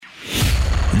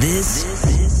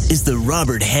This is the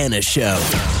Robert Hanna Show.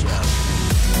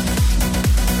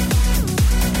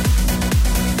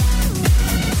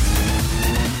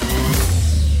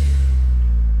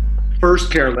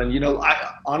 First, Carolyn,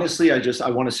 I honestly, I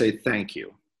want to say thank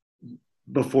you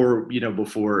before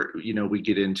we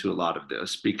get into a lot of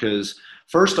this, because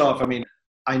first off,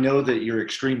 I know that you're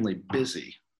extremely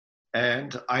busy,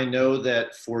 and I know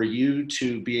that for you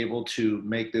to be able to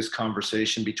make this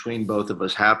conversation between both of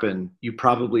us happen, you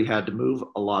probably had to move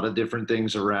a lot of different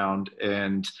things around.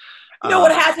 And you know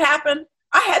what has happened?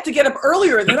 I had to get up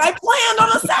earlier than I planned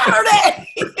on a Saturday.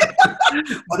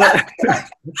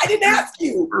 I didn't ask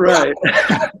you. Right.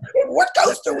 What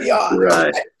coast are we on?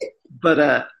 Right. But,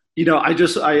 I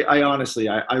honestly,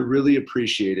 I really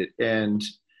appreciate it. And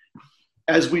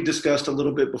as we discussed a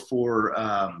little bit before,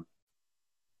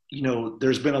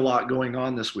 there's been a lot going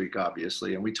on this week,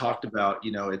 obviously. And we talked about,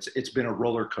 it's been a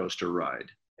roller coaster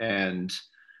ride. And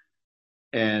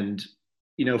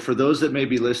for those that may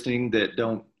be listening that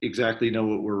don't exactly know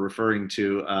what we're referring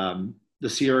to, the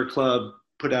Sierra Club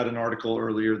put out an article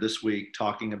earlier this week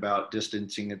talking about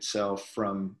distancing itself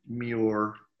from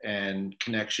Muir and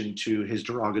connection to his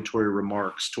derogatory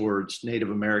remarks towards Native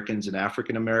Americans and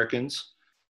African Americans.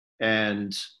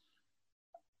 And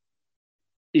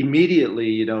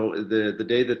immediately, the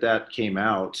day that came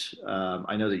out,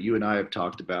 I know that you and I have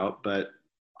talked about, but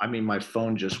my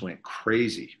phone just went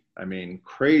crazy.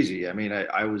 Crazy.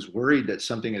 I was worried that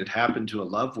something had happened to a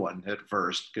loved one at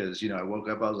first, because, I woke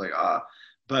up, I was like,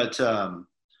 but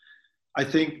I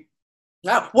think.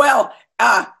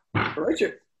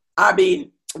 Richard,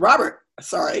 Robert,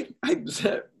 sorry, I'm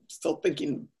still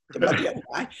thinking about the other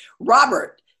guy.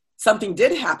 Robert, something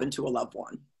did happen to a loved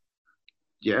one.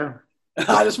 Yeah.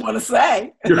 I just want to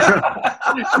say.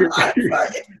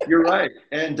 You're right.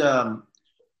 And,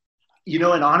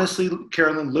 and honestly,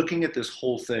 Carolyn, looking at this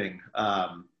whole thing,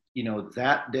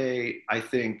 that day, I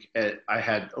think I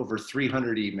had over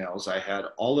 300 emails. I had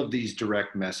all of these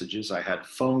direct messages. I had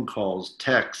phone calls,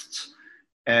 texts,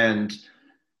 and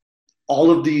all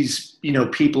of these,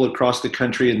 people across the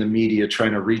country and the media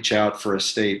trying to reach out for a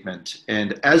statement.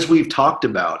 And as we've talked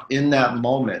about, in that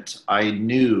moment, I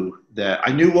knew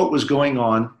what was going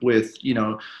on with,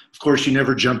 of course, you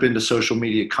never jump into social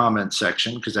media comment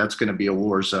section, because that's going to be a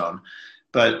war zone.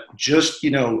 But just,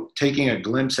 taking a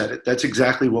glimpse at it, that's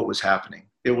exactly what was happening.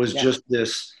 It was just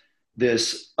this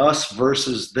us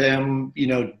versus them,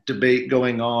 debate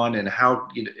going on, and how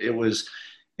it was.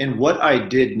 And what I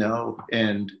did know,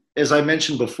 and as I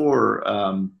mentioned before,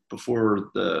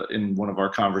 in one of our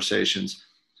conversations,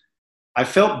 I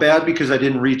felt bad because I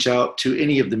didn't reach out to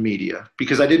any of the media,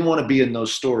 because I didn't want to be in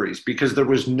those stories, because there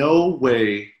was no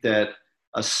way that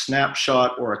a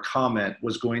snapshot or a comment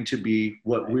was going to be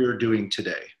what we're doing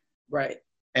today. Right.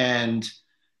 And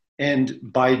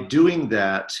by doing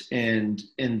that and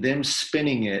them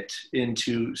spinning it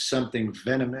into something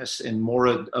venomous and more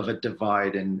of a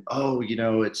divide, and,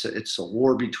 it's a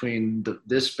war between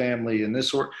this family and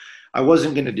this, or I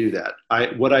wasn't going to do that.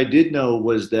 What I did know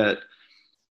was that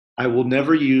I will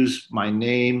never use my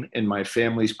name and my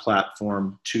family's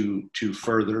platform to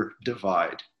further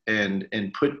divide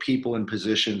and put people in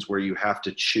positions where you have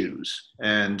to choose.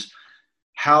 And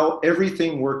how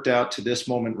everything worked out to this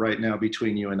moment right now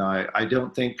between you and I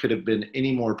don't think could have been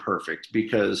any more perfect,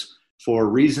 because for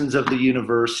reasons of the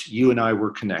universe, you and I were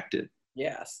connected.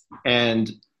 Yes.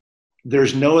 And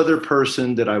there's no other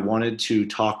person that I wanted to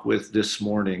talk with this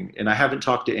morning, and I haven't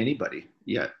talked to anybody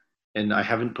yet, and I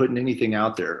haven't put anything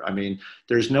out there.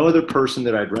 There's no other person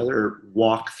that I'd rather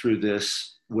walk through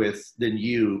this with than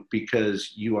you,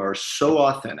 because you are so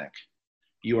authentic.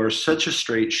 You are such a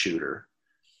straight shooter.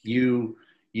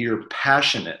 You're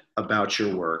passionate about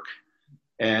your work.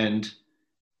 And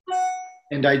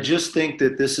I just think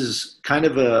that this is kind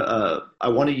of I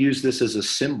want to use this as a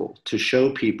symbol to show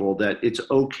people that it's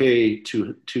okay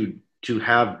to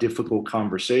have difficult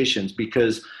conversations,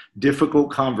 because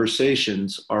difficult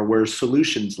conversations are where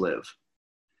solutions live.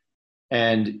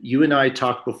 And you and I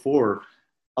talked before,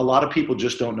 a lot of people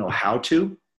just don't know how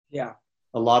to. Yeah.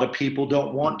 A lot of people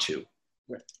don't want to.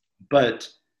 Right. But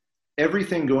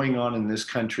everything going on in this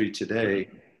country today,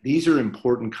 these are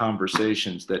important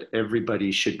conversations that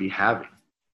everybody should be having.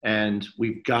 And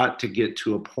we've got to get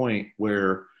to a point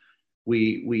where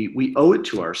we owe it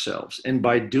to ourselves. And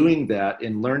by doing that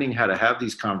and learning how to have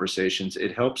these conversations,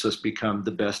 it helps us become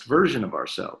the best version of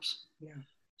ourselves. Yeah.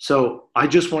 So I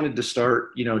just wanted to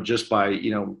start, just by,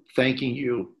 thanking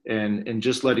you and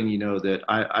just letting you know that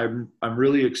I'm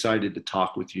really excited to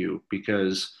talk with you,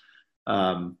 because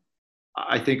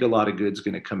I think a lot of good's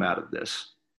going to come out of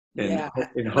this. Yeah.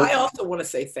 And And I also want to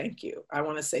say thank you. I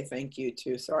want to say thank you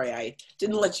too. Sorry, I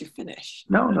didn't let you finish.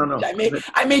 No.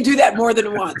 I may do that more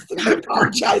than once, and I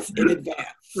apologize in advance.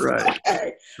 Right.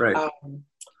 Okay. Right.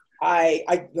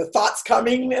 The thought's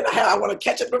coming, and I want to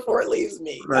catch it before it leaves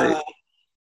me. Right.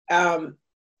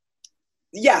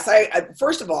 Yes.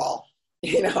 First of all,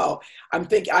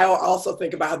 I also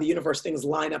think about how the universe things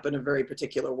line up in a very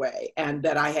particular way, and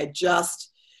that I had just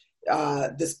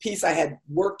this piece I had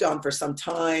worked on for some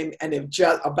time, and it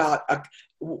just about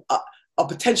a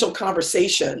potential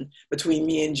conversation between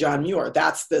me and John Muir.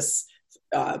 That's this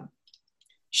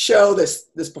show,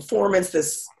 this performance,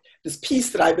 this piece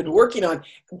that I've been working on.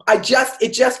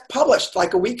 It just published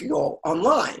like a week ago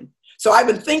online. So I've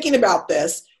been thinking about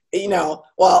this.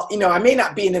 I may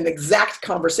not be in an exact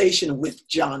conversation with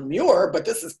John Muir, but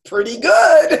this is pretty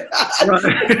good.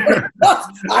 Right.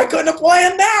 I couldn't have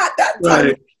planned that time.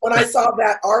 Right. When I saw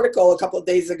that article a couple of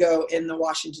days ago in the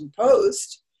Washington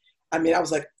Post, I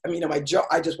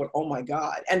just went, oh my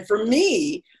God. And for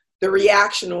me, the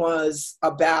reaction was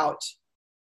about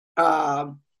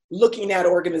looking at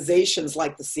organizations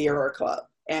like the Sierra Club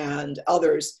and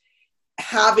others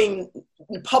having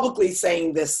publicly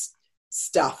saying this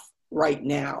stuff right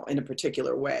now in a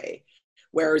particular way.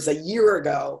 Whereas a year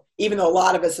ago, even though a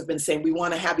lot of us have been saying we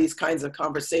want to have these kinds of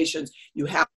conversations, you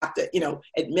have to,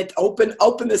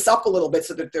 open this up a little bit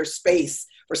so that there's space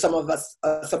for some of us,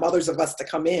 some others of us to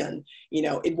come in.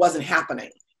 It wasn't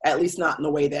happening, at least not in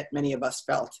the way that many of us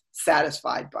felt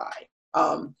satisfied by.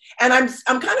 And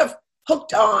I'm kind of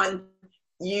hooked on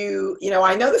you.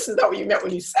 I know this is not what you meant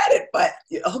when you said it, but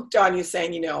hooked on you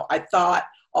saying, I thought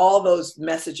all those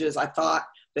messages, I thought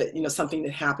that, something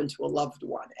that happened to a loved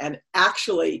one. And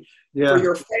actually, for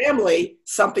your family,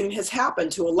 something has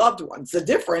happened to a loved one. It's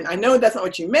different. I know that's not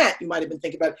what you meant. You might have been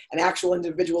thinking about an actual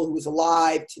individual who was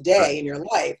alive today in your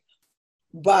life.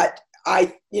 But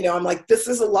I'm like, this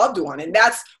is a loved one. And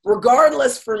that's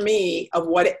regardless for me of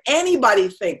what anybody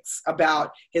thinks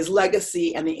about his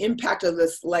legacy and the impact of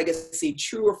this legacy,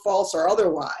 true or false or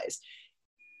otherwise.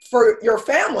 For your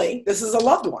family, this is a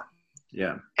loved one.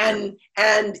 Yeah. And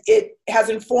it has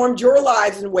informed your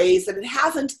lives in ways that it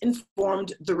hasn't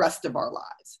informed the rest of our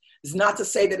lives. It's not to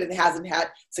say that it hasn't had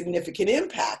significant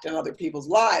impact on other people's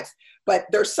lives, but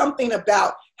there's something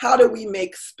about how do we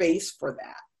make space for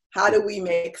that? How do we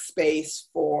make space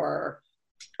for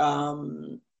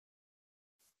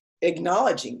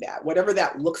acknowledging that, whatever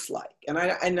that looks like? And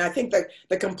I think that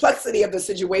the complexity of the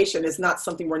situation is not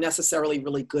something we're necessarily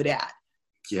really good at.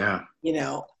 Yeah.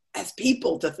 As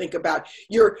people, to think about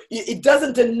it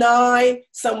doesn't deny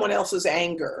someone else's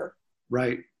anger.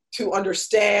 Right. To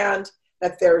understand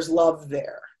that there's love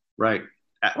there. Right.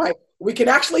 Right. We can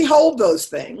actually hold those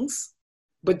things,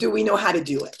 but do we know how to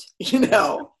do it?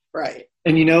 Right.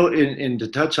 And and to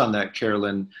touch on that,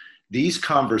 Carolyn, these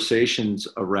conversations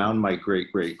around my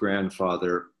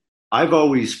great-great-grandfather, I've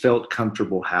always felt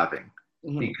comfortable having,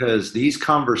 because these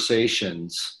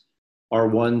conversations are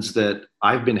ones that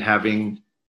I've been having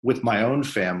with my own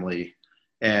family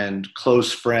and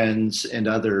close friends and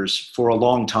others for a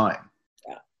long time.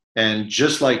 Yeah. And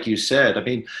just like you said,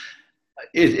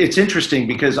 it's interesting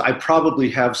because I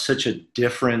probably have such a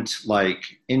different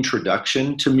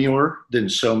introduction to Muir than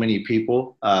so many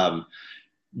people.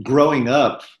 Growing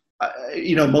up,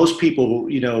 most people,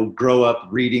 grow up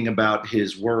reading about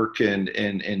his work and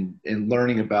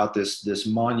learning about this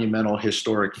monumental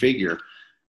historic figure.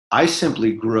 I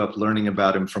simply grew up learning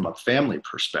about him from a family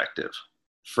perspective,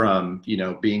 from,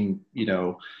 being,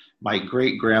 my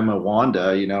great grandma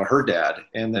Wanda, her dad,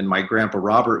 and then my grandpa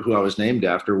Robert, who I was named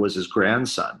after, was his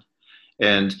grandson.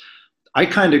 And I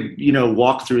kind of,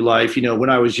 walked through life, when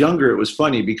I was younger, it was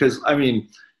funny because,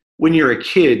 when you're a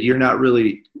kid, you're not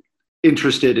really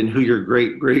interested in who your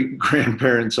great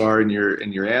grandparents are and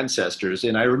your ancestors.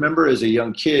 And I remember as a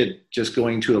young kid just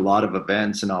going to a lot of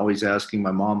events and always asking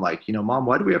my mom, Mom,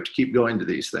 why do we have to keep going to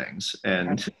these things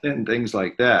and things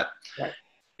like that? Right.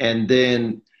 And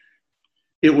then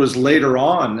it was later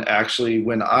on, actually,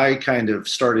 when I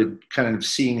started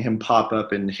seeing him pop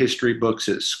up in history books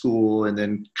at school, and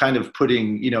then kind of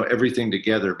putting, everything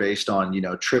together based on,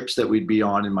 trips that we'd be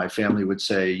on, and my family would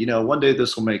say, one day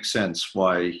this will make sense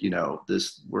why,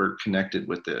 we're connected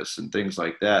with this and things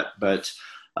like that. But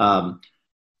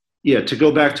to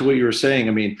go back to what you were saying,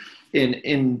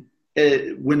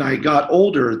 when I got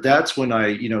older, that's when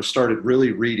I, started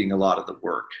really reading a lot of the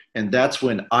work. And that's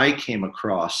when I came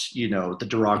across, the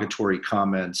derogatory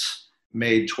comments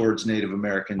made towards Native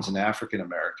Americans and African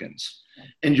Americans.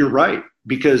 And you're right,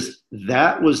 because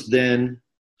that was then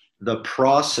the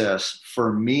process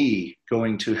for me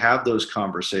going to have those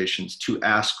conversations, to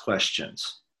ask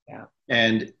questions. Yeah.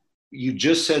 And you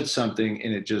just said something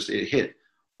and it hit.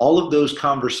 All of those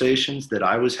conversations that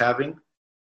I was having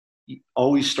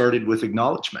always started with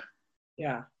acknowledgement.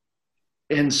 Yeah.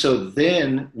 And so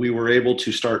then we were able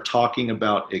to start talking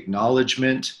about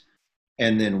acknowledgement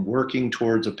and then working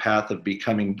towards a path of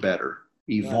becoming better,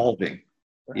 evolving,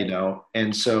 Right. you know?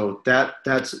 And so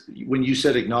that's when you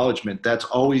said acknowledgement, that's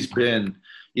always been,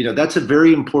 you know, that's a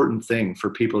very important thing for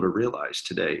people to realize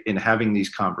today in having these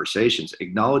conversations.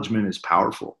 Acknowledgement is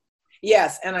powerful.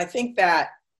 Yes. And I think that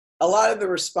a lot of the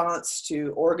response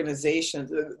to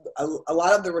organizations, a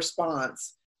lot of the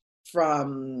response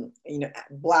from, you know,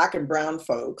 Black and brown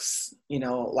folks, you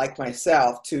know, like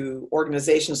myself, to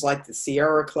organizations like the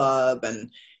Sierra Club, and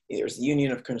there's the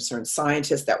Union of Concerned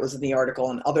Scientists that was in the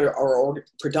article, and other or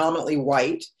predominantly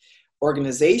white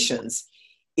organizations,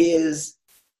 is,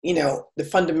 you know,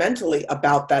 fundamentally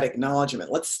about that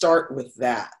acknowledgement. Let's start with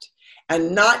that.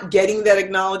 And not getting that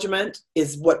acknowledgement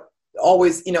is what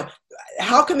always, you know,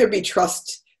 how can there be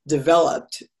trust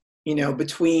developed, you know,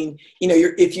 between, you know,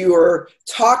 if you are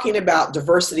talking about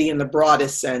diversity in the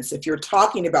broadest sense, if you're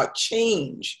talking about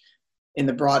change in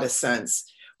the broadest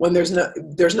sense, when there's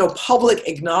no public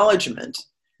acknowledgement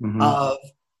of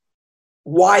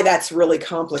why that's really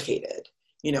complicated.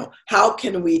 You know, how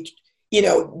can we, you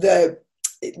know,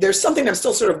 there's something I'm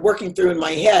still sort of working through in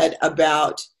my head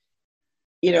about,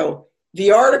 you know,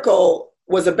 the article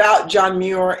was about John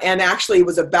Muir, and actually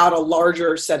was about a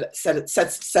larger set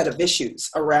of issues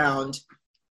around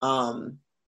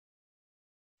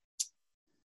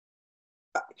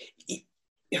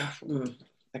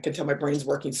I can tell my brain's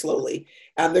working slowly.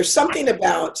 There's something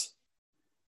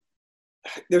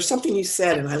you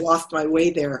said, and I lost my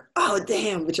way there. Oh,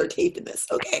 damn, but you're taping this.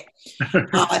 Okay.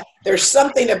 There's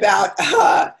something about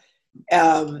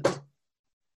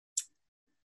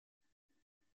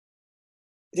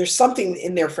there's something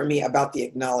in there for me about the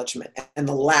acknowledgement and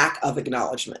the lack of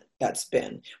acknowledgement that's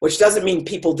been, which doesn't mean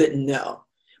people didn't know,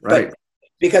 right? But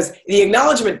because the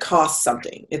acknowledgement costs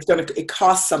something. It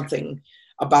costs something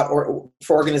for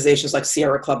organizations like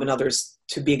Sierra Club and others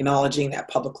to be acknowledging that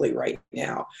publicly right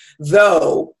now.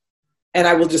 Though, and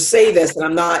I will just say this,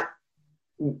 and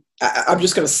I'm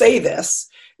just going to say this,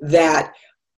 that,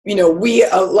 you know,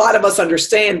 a lot of us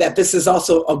understand that this is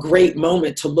also a great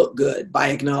moment to look good by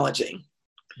acknowledging.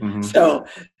 So,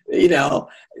 you know,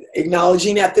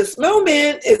 acknowledging at this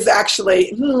moment is actually,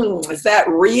 is that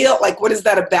real? Like, what is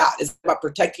that about? Is it about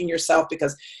protecting yourself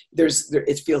because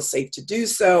it feels safe to do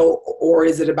so? Or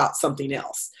is it about something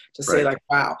else to say, like,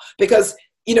 wow? Because,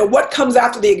 you know, what comes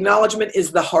after the acknowledgement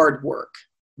is the hard work.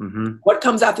 What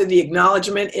comes after the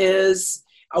acknowledgement is,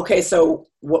 okay, so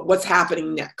what's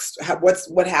happening next?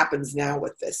 What happens now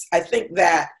with this? I think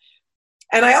that,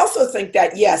 and I also think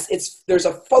that, yes, there's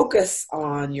a focus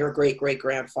on your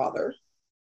great-great-grandfather,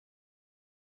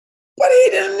 but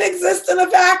he didn't exist in a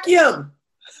vacuum.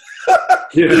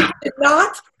 He did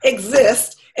not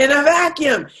exist in a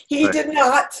vacuum. He did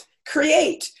not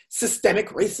create systemic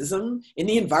racism in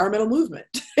the environmental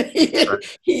movement.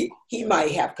 He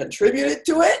might have contributed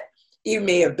to it. He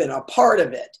may have been a part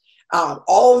of it.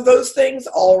 All of those things,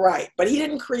 all right, but he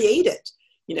didn't create it.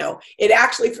 You know, it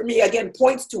actually, for me, again,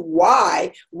 points to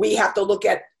why we have to look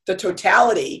at the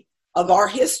totality of our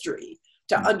history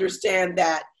to understand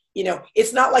that, you know,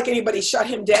 it's not like anybody shut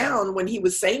him down when he'd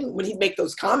make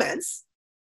those comments.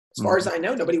 As far as I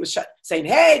know, nobody was saying,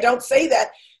 hey, don't say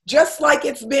that. Just like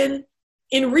it's been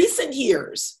in recent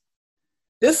years.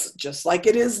 Just like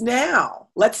it is now.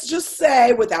 Let's just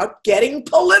say, without getting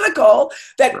political,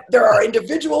 that there are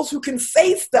individuals who can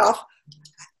say stuff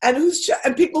and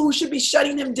people who should be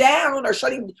shutting him down or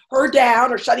shutting her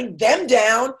down or shutting them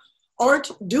down aren't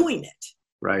doing it.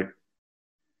 Right.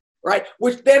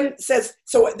 Which then says,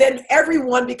 so then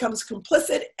everyone becomes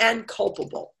complicit and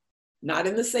culpable. Not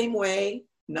in the same way.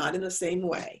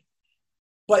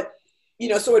 But, you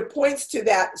know, so it points to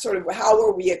that sort of, how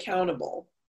are we accountable?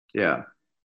 Yeah.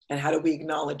 And how do we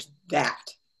acknowledge that?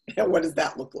 And what does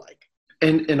that look like?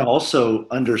 And also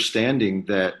understanding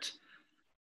that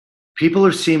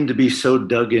people seem to be so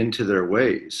dug into their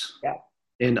ways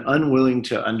and unwilling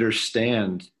to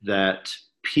understand that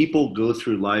people go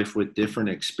through life with different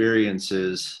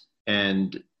experiences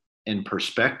and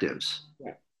perspectives.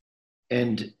 Yeah.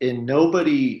 And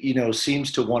nobody, you know,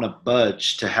 seems to want to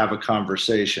budge to have a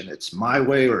conversation. It's my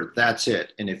way or that's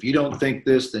it. And if you don't think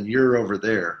this, then you're over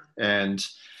there. And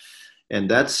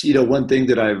that's, you know, one thing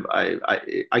that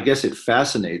I guess it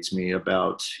fascinates me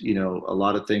about, you know, a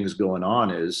lot of things going on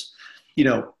is, you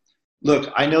know,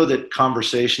 look, I know that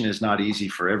conversation is not easy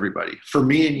for everybody. For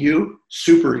me and you,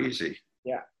 super easy.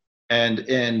 Yeah.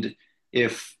 And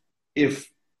if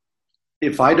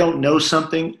if I don't know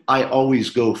something, I always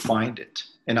go find it.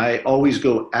 And I always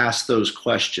go ask those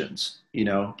questions.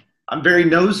 I'm very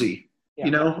nosy.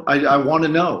 Yeah. I want to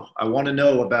know. I want to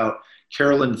know about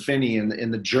Carolyn Finney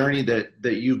and the journey that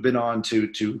you've been on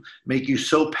to make you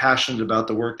so passionate about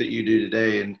the work that you do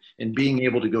today and being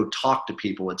able to go talk to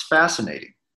people. It's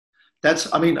fascinating.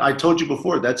 I told you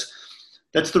before, that's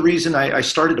the reason I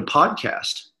started a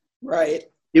podcast. Right.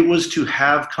 It was to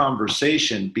have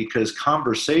conversation, because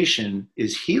conversation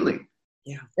is healing.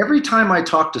 Yeah. Every time I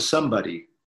talk to somebody,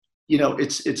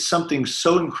 it's something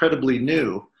so incredibly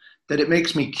new that it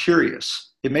makes me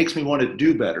curious. It makes me want to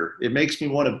do better. It makes me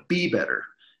want to be better.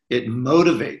 It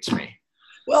motivates me.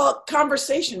 Well,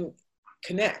 conversation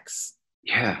connects.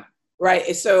 Yeah.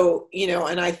 Right. So,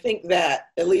 and I think that,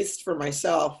 at least for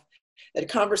myself, that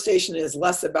conversation is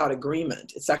less about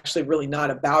agreement. It's actually really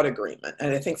not about agreement.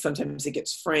 And I think sometimes it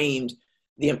gets framed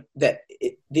the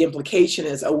implication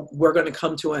is, oh, we're going to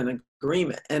come to an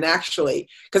agreement. And actually,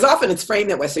 because often it's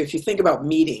framed that way. So if you think about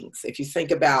meetings, if you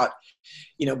think about,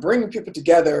 bringing people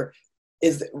together,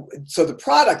 so the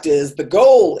product is, the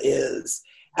goal is,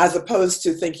 as opposed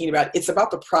to thinking about, it's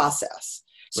about the process.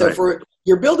 So right. if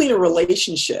you're building a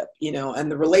relationship,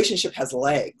 and the relationship has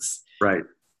legs. Right.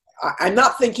 I'm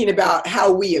not thinking about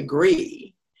how we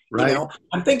agree. Right.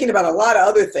 I'm thinking about a lot of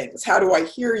other things. How do I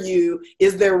hear you?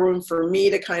 Is there room for me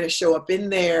to kind of show up in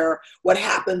there? What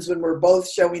happens when we're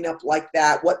both showing up like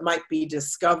that? What might be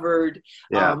discovered?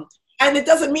 Yeah. And it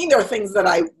doesn't mean there are things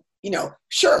that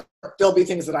sure, there'll be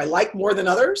things that I like more than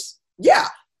others. Yeah,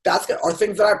 that's good. Or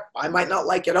things that I might not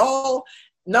like at all.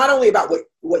 Not only about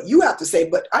what you have to say,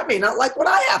 but I may not like what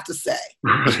I have to say.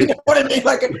 Right. You know what I mean?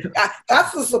 Like,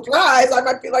 that's the surprise. I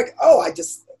might be like,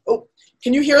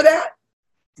 can you hear that?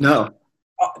 No.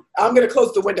 I'm going to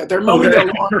close the window. They're mowing their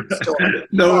lawn store.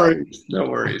 No worries. No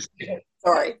worries.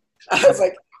 Sorry. I was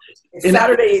like, it's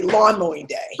Saturday lawn mowing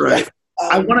day. Right.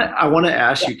 I want to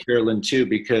ask you, Carolyn, too,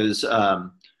 because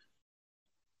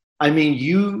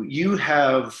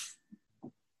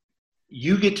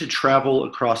you get to travel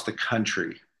across the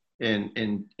country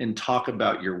and talk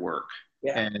about your work.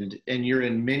 Yeah. And you're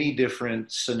in many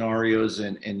different scenarios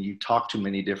and you talk to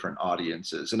many different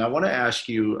audiences. And I want to ask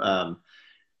you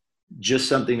just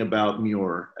something about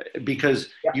Muir, because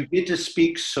you get to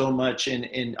speak so much.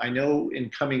 And I know in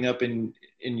coming up in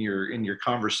your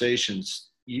conversations,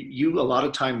 you a lot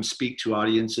of times speak to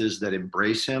audiences that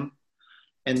embrace him.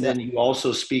 And then you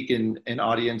also speak in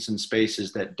audience and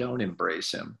spaces that don't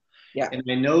embrace him. Yeah. And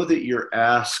I know that you're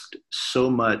asked so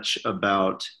much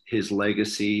about his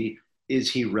legacy.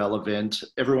 Is he relevant?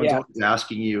 Everyone's always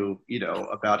asking you,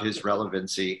 about his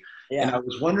relevancy. Yeah. And I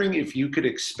was wondering if you could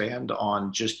expand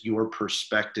on just your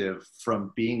perspective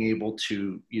from being able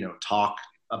to, talk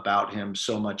about him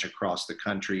so much across the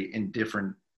country in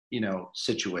different,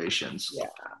 situations. Yeah,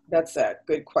 that's a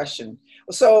good question.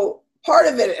 So part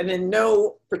of it, and in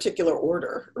no particular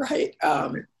order, right,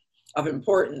 of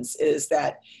importance, is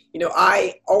that,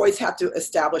 I always have to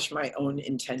establish my own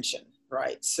intention,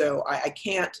 right? So I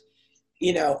can't,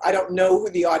 I don't know who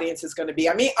the audience is going to be.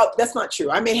 That's not true.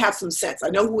 I may have some sense. I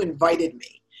know who invited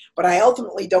me, but I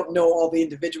ultimately don't know all the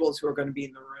individuals who are going to be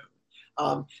in the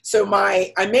room. So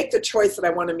I make the choice that I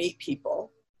want to meet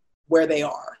people where they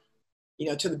are,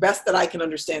 to the best that I can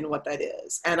understand what that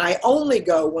is. And I only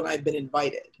go when I've been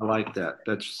invited. I like that.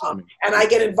 And I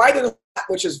get invited,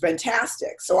 which is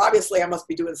fantastic. So obviously I must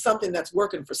be doing something that's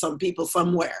working for some people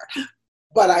somewhere,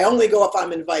 but I only go if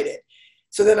I'm invited.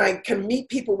 So then I can meet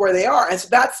people where they are. And so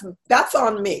that's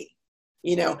on me,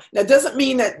 Now, it doesn't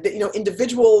mean that,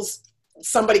 individuals,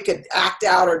 somebody could act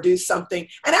out or do something.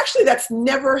 And actually that's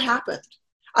never happened.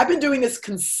 I've been doing this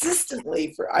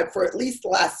consistently for at least the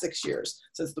last 6 years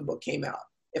since the book came out,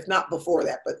 if not before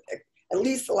that, but at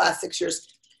least the last 6 years.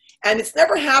 And it's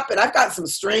never happened. I've got some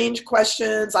strange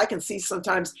questions. I can see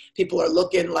sometimes people are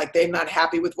looking like they're not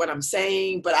happy with what I'm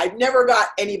saying, but I've never got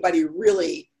anybody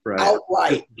really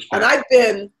outright. And I've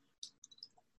been,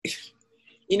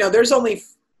 there's only,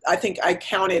 I think I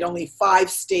counted only 5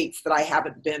 states that I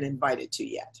haven't been invited to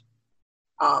yet.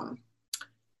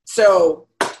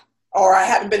 Or I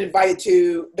haven't been invited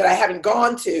to, that I haven't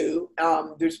gone to.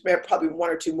 There's probably 1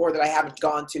 or 2 more that I haven't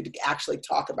gone to actually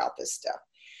talk about this stuff.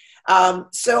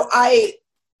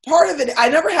 Part of it, I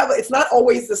never have, it's not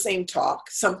always the same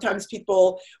talk. Sometimes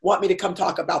people want me to come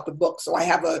talk about the book. So I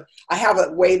have a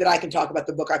way that I can talk about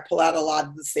the book. I pull out a lot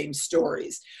of the same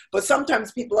stories, but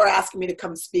sometimes people are asking me to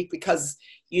come speak because,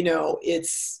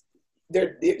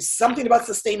 there's something about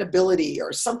sustainability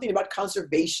or something about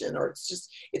conservation, or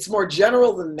it's more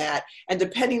general than that. And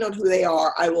depending on who they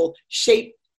are, I will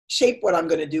shape what I'm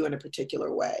going to do in a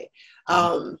particular way.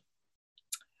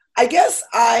 I guess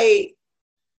to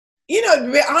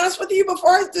be honest with you,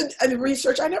 before I did any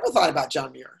research, I never thought about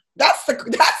John Muir. That's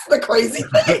the crazy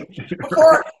thing.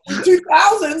 Before the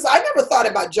 2000s, I never thought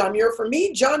about John Muir. For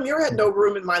me, John Muir had no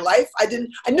room in my life. I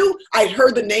knew I'd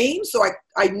heard the name, so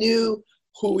I knew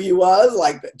who he was,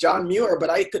 like John Muir, but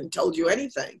I couldn't tell you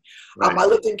anything. Right. I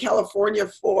lived in California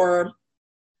for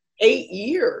 8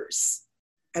 years.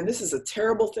 And this is a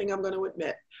terrible thing I'm going to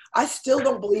admit. I still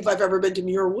don't believe I've ever been to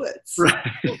Muir Woods. Right.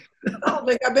 I don't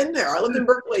think I've been there. I lived in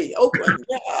Berkeley, Oakland.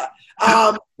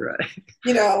 Yeah. Right.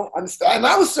 And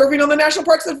I was serving on the National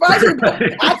Parks Advisory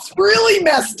Board. That's really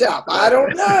messed up. I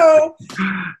don't know.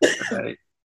 Right.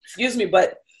 Excuse me,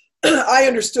 but I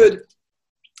understood,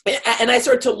 and I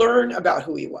started to learn about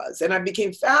who he was. And I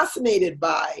became fascinated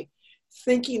by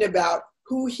thinking about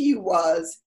who he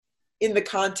was in the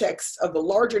context of the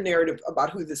larger narrative about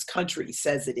who this country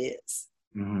says it is.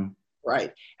 Mm-hmm.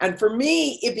 Right. And for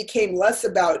me, it became less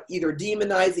about either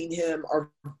demonizing him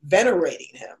or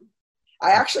venerating him.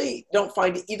 I actually don't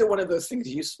find either one of those things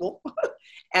useful.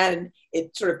 And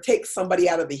it sort of takes somebody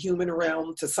out of the human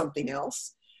realm to something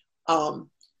else.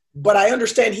 But I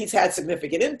understand he's had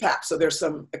significant impact. So there's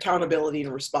some accountability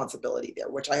and responsibility there,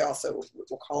 which I also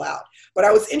will call out. But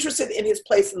I was interested in his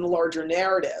place in the larger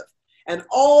narrative and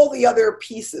all the other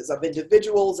pieces of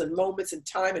individuals and moments in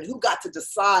time and who got to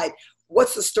decide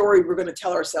what's the story we're going to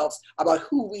tell ourselves about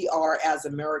who we are as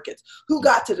Americans? Who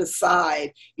got to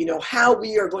decide, how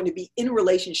we are going to be in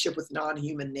relationship with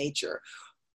non-human nature?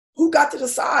 Who got to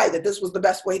decide that this was the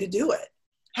best way to do it?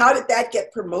 How did that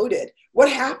get promoted? What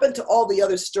happened to all the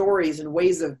other stories and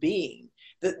ways of being?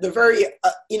 The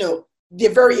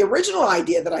very original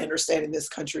idea that I understand in this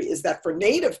country is that for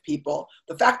Native people,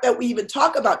 the fact that we even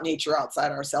talk about nature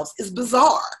outside ourselves is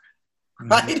bizarre.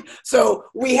 Right? So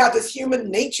we have this human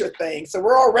nature thing. So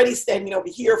we're already standing over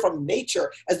here from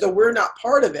nature as though we're not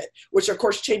part of it, which of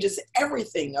course changes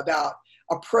everything about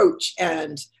approach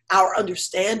and our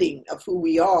understanding of who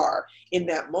we are in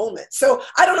that moment. So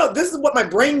I don't know, this is what my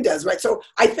brain does, right? So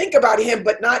I think about him,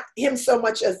 but not him so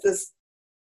much as this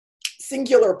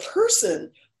singular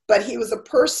person, but he was a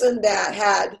person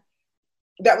that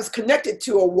was connected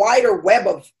to a wider web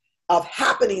of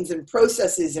happenings and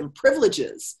processes and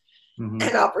privileges. Mm-hmm.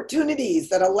 And opportunities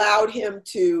that allowed him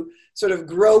to sort of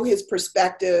grow his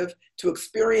perspective, to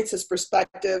experience his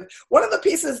perspective.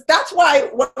 That's why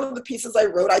one of the pieces I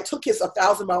wrote, I took his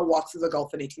 1,000-mile walk through the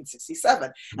Gulf in 1867.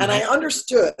 Mm-hmm. And I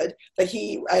understood that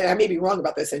I may be wrong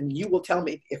about this, and you will tell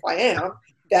me if I am,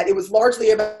 that it was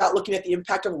largely about looking at the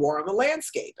impact of war on the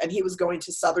landscape. And he was going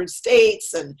to southern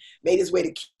states and made his way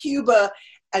to Cuba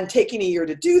and taking a year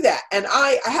to do that. And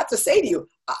I have to say to you,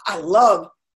 I love,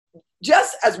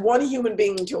 just as one human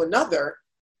being to another,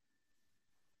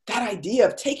 that idea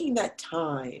of taking that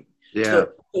time to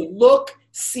look,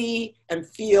 see, and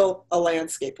feel a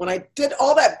landscape. When I did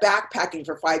all that backpacking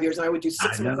for 5 years, and I would do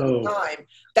 6 months at a time,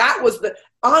 that was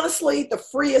honestly the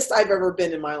freest I've ever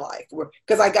been in my life.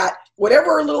 Because I got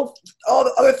whatever all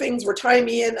the other things were tying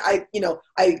me in, I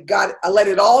let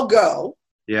it all go.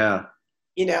 Yeah.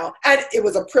 And it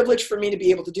was a privilege for me to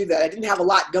be able to do that. I didn't have a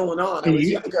lot going on. I was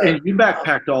younger. And you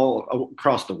backpacked all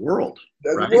across the world.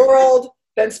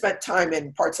 Then spent time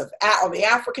in parts of on the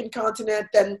African continent,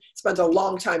 then spent a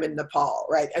long time in Nepal,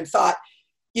 right? And thought,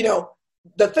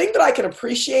 the thing that I can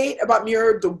appreciate about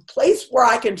Muir, the place where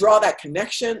I can draw that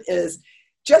connection is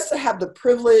just to have the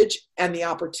privilege and the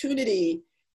opportunity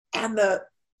and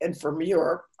for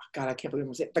Muir, God, I can't believe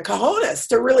I'm saying the cojones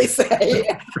to really say,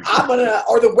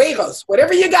 or the huevos,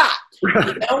 whatever you got,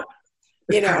 Right.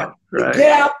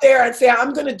 Get out there and say,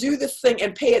 I'm going to do this thing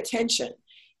and pay attention.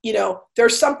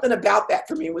 There's something about that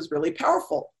for me was really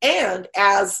powerful. And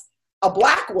as a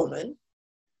Black woman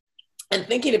and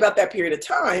thinking about that period of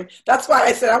time, that's why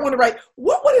I said, I want to write,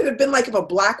 what would it have been like if a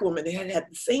Black woman had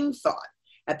the same thought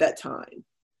at that time?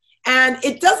 And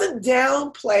it doesn't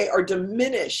downplay or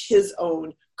diminish his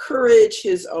own courage,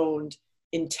 his own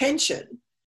intention,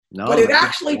 but it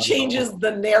actually changes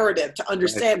the narrative to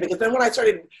understand. Right. Because then when I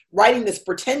started writing this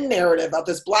pretend narrative of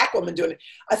this Black woman doing it,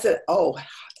 I said, oh,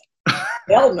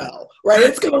 hell no, right?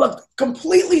 It's going to look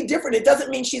completely different. It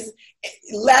doesn't mean she's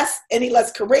any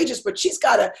less courageous, but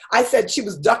I said she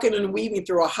was ducking and weaving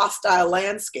through a hostile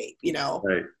landscape,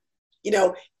 Right.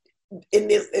 In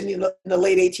the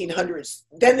late 1800s.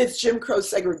 Then it's Jim Crow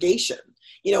segregation,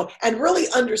 and really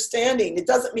understanding it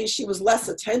doesn't mean she was less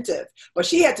attentive, but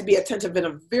she had to be attentive in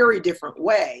a very different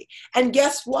way. And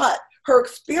guess what? Her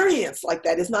experience like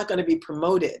that is not going to be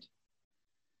promoted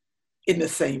in the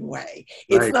same way.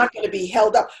 It's Right. not going to be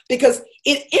held up because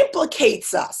it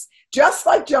implicates us. Just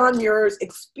like John Muir's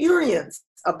experience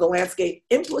of the landscape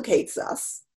implicates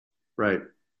us, Right.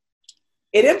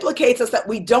 It implicates us that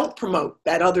we don't promote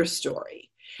that other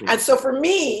story. Yeah. And so for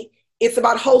me, it's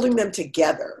about holding them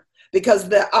together, because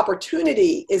the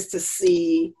opportunity is to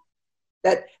see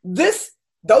that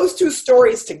those two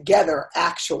stories together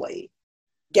actually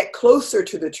get closer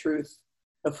to the truth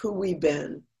of who we've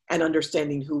been and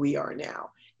understanding who we are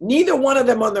now. Neither one of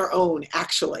them on their own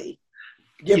actually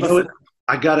give us.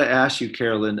 I got to ask you,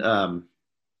 Carolyn,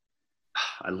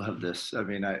 I love this. I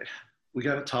mean, we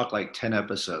got to talk like 10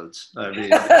 episodes. I mean,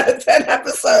 10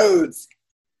 episodes.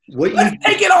 Let's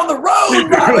take it on the road,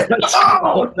 Robert.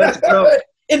 Let's go.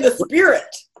 In the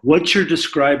spirit. What you're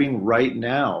describing right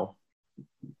now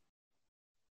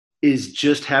is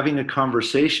just having a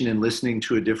conversation and listening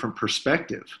to a different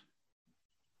perspective.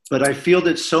 But I feel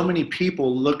that so many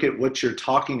people look at what you're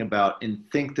talking about and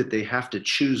think that they have to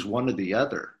choose one or the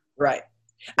other. Right.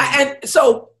 And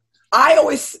so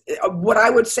what I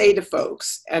would say to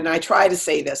folks, and I try to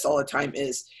say this all the time,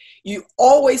 is you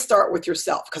always start with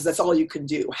yourself, because that's all you can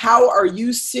do. How are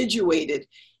you situated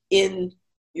in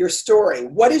your story?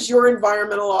 What is your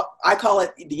environmental, I call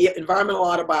it the environmental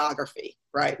autobiography,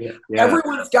 right? Yeah.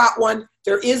 Everyone's got one.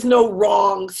 There is no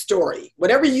wrong story.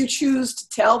 Whatever you choose to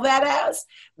tell that as,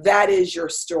 that is your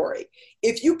story.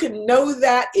 If you can know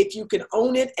that, if you can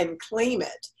own it and claim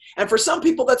it. And for some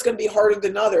people, that's going to be harder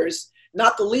than others,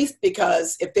 not the least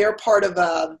because if they're part of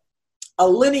a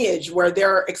lineage where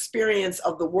their experience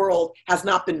of the world has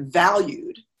not been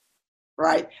valued,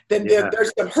 right? Then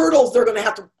there's some hurdles they're going to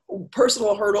have to,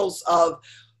 personal hurdles of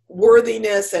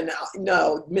worthiness and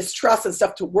mistrust and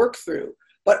stuff to work through.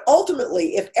 But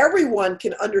ultimately, if everyone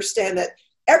can understand that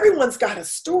everyone's got a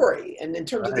story, and in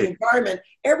terms of the environment,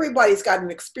 everybody's got an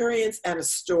experience and a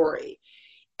story.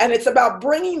 And it's about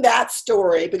bringing that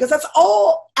story, because that's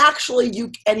all actually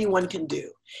anyone can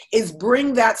do, is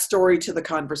bring that story to the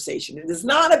conversation. It is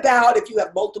not about if you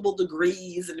have multiple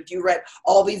degrees and if you read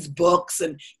all these books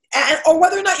and or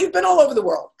whether or not you've been all over the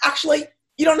world. Actually,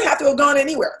 you don't have to have gone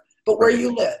anywhere but where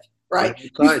you live, right?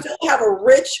 You still have a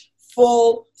rich,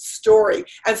 full story.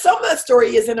 And some of that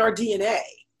story is in our DNA,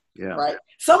 right?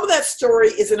 Some of that story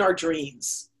is in our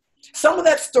dreams. Some of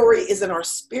that story is in our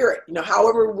spirit,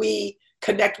 however we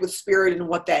connect with spirit and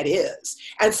what that is.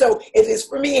 And so it is,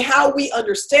 for me, how we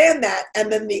understand that.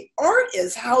 And then the art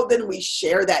is how then we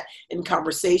share that in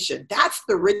conversation. That's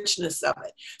the richness of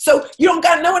it. So you don't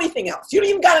got to know anything else. You don't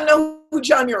even got to know who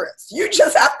John Muir is. You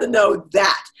just have to know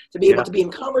that to be able to be in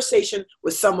conversation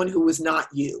with someone who is not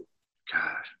you.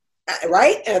 God.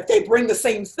 Right? And if they bring the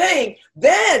same thing,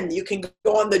 then you can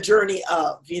go on the journey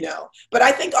of, But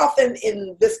I think often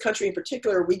in this country in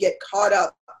particular, we get caught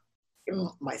up,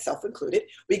 myself included,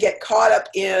 we get caught up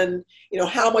in,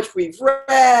 how much we've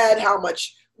read, how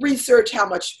much research,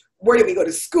 where do we go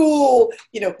to school,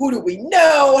 who do we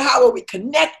know, how are we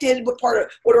connected,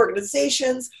 what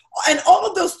organizations, and all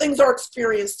of those things are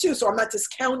experienced too. So I'm not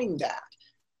discounting that.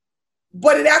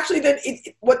 But it actually then,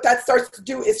 what that starts to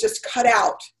do is just cut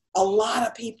out a lot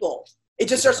of people. It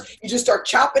just starts, you just start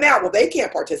chopping out. Well, they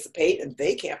can't participate, and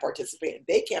they can't participate, and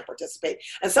they can't participate.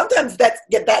 And sometimes that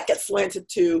gets slanted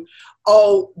to,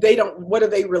 what do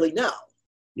they really know?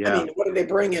 Yeah. I mean, what do they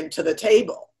bring into the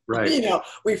table? Right.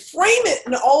 We frame it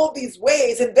in all of these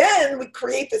ways, and then we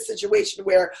create this situation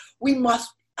where we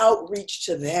must outreach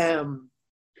to them.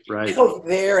 Right. Go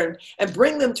there and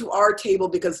bring them to our table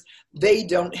because they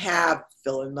don't have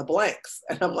fill in the blanks.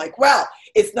 And I'm like, well,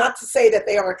 it's not to say that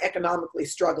they aren't economically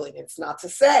struggling. It's not to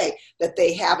say that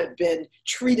they haven't been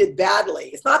treated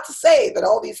badly. It's not to say that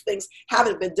all these things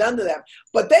haven't been done to them,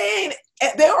 but they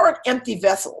aren't empty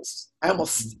vessels. I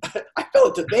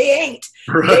feel it. They ain't.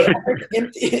 Right.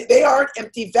 They aren't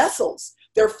empty vessels.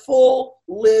 They're full,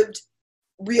 lived,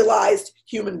 realized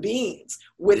human beings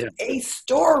with a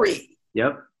story.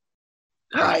 Yep.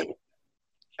 Right.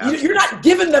 You're not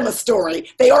giving them a story.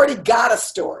 They already got a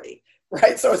story.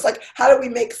 Right. So it's like, how do we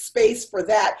make space for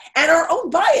that? And our own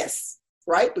bias,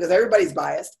 right? Because everybody's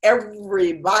biased.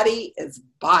 Everybody is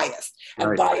biased.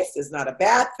 And bias is not a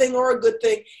bad thing or a good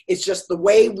thing. It's just the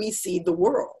way we see the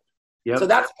world. Yep. So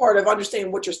that's part of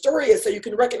understanding what your story is, so you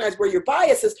can recognize where your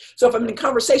bias is. So if I'm in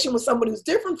conversation with someone who's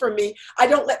different from me, I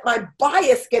don't let my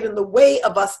bias get in the way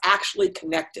of us actually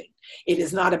connecting. It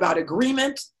is not about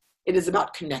agreement. It is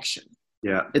about connection.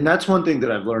 Yeah. And that's one thing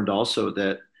that I've learned also,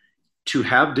 that to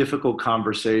have difficult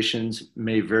conversations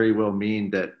may very well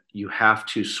mean that you have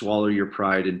to swallow your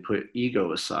pride and put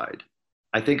ego aside.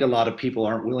 I think a lot of people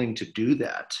aren't willing to do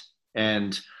that.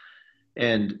 And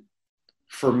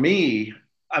for me,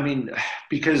 I mean,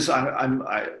 because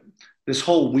this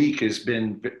whole week has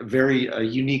been a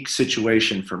unique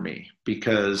situation for me,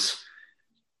 because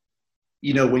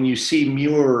when you see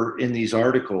Muir in these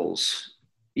articles,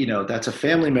 that's a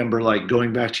family member, like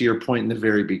going back to your point in the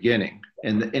very beginning,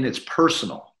 and it's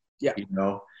personal, Yeah.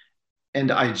 And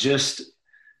I just,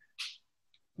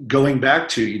 going back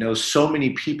to, so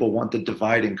many people want the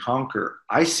divide and conquer.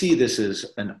 I see this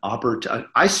as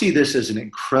I see this as an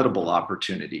incredible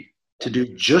opportunity to do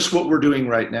just what we're doing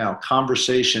right now,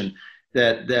 conversation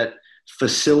that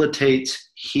facilitates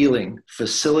healing,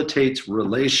 facilitates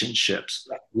relationships,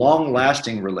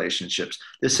 long-lasting relationships.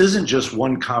 This isn't just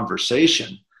one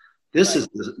conversation. This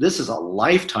is a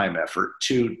lifetime effort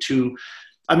to.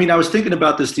 I mean, I was thinking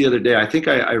about this the other day. I think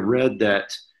I read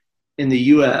that in the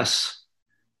U.S.,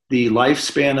 the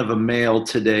lifespan of a male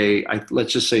today,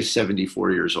 let's just say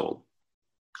 74 years old.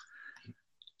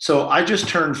 So I just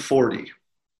turned 40,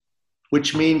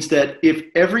 which means that if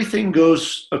everything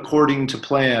goes according to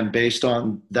plan based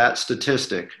on that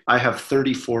statistic, I have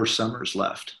 34 summers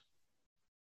left.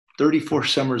 34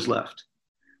 summers left.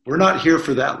 We're not here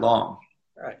for that long.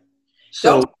 Right.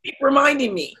 So don't keep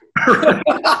reminding me. Right.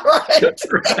 Right.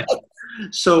 Right.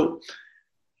 So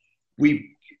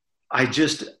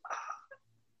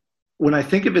when I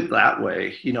think of it that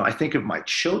way, I think of my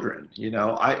children,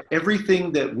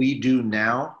 everything that we do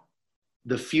now,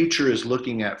 the future is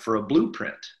looking at for a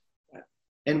blueprint.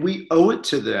 And we owe it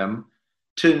to them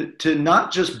to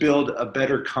not just build a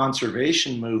better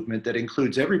conservation movement that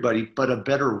includes everybody, but a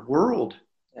better world.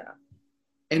 Yeah.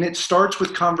 And it starts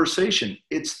with conversation.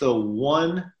 It's the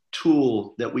one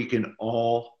tool that we can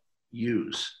all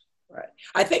use. Right.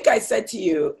 I think I said to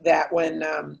you that when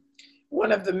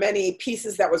one of the many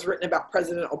pieces that was written about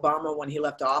President Obama when he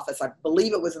left office, I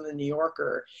believe it was in the New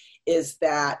Yorker, is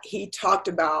that he talked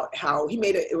about how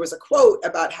it was a quote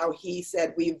about how he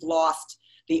said, we've lost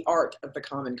the art of the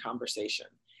common conversation.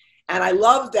 And I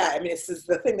love that. I mean, this is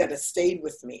the thing that has stayed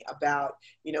with me about,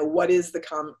 what is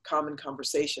the common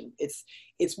conversation? It's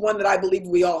one that I believe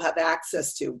we all have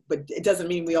access to, but it doesn't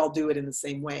mean we all do it in the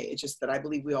same way. It's just that I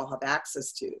believe we all have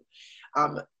access to.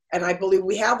 And I believe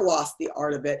we have lost the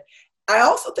art of it. I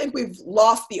also think we've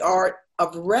lost the art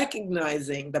of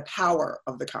recognizing the power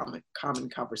of the common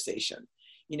conversation,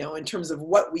 in terms of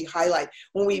what we highlight.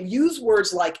 When we use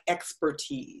words like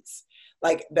expertise,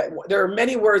 like that, there are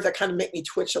many words that kind of make me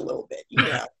twitch a little bit.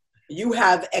 You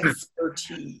have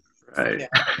expertise. Right.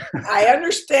 I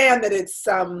understand that it's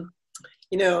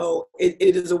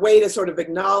it is a way to sort of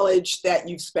acknowledge that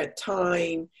you've spent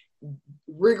time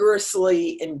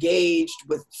rigorously engaged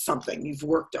with something you've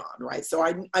worked on, right? So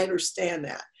I understand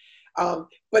that.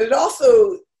 But it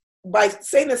also, by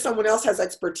saying that someone else has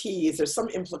expertise, there's some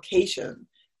implication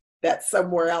that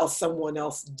someone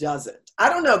else doesn't. I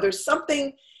don't know. There's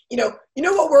something,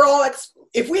 what we're all,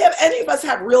 if we have, any of us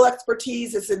have real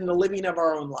expertise, it's in the living of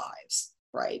our own lives,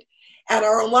 right? And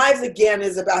our own lives, again,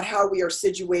 is about how we are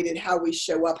situated, how we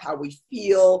show up, how we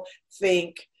feel,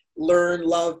 think, learn,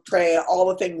 love, pray, all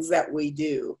the things that we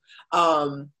do.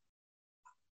 All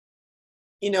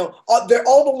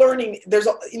the learning, there's,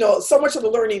 so much of the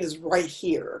learning is right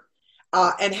here.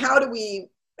 And how do we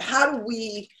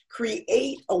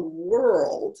create a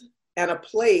world and a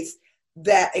place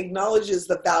that acknowledges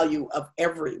the value of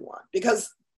everyone?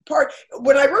 Because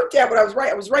when I wrote down what I was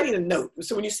writing a note.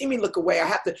 So when you see me look away, I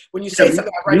have to, when you say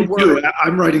something, I write a word.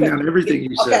 I'm writing down everything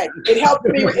you said. Okay, it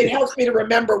helps me to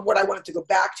remember what I wanted to go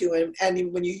back to.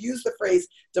 And when you use the phrase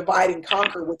divide and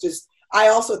conquer, which is, I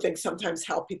also think sometimes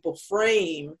how people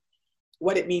frame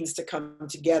what it means to come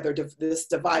together, this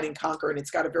divide and conquer, and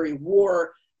it's got a very a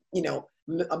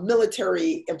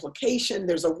military implication.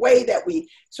 There's a way that we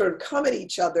sort of come at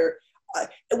each other.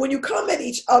 When you come at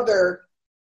each other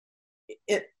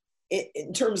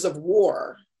in terms of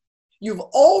war, you've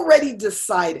already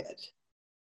decided,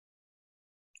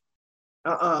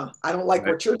 I don't like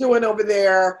what you're doing over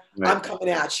there. Right. I'm coming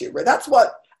at you. Right? That's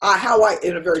how I,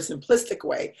 in a very simplistic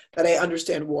way, that I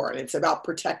understand war, and it's about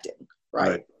protecting,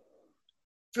 right?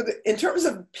 In terms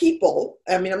of people,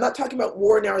 I mean, I'm not talking about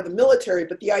war now or the military,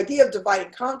 but the idea of divide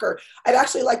and conquer, I'd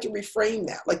actually like to reframe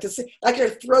that, like to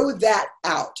throw that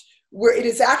out, where it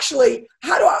is actually,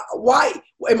 why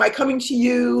am I coming to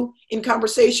you in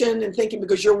conversation and thinking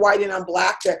because you're white and I'm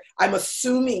black that I'm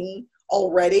assuming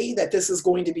already that this is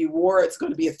going to be war, it's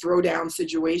going to be a throwdown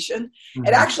situation. Mm-hmm.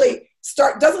 It actually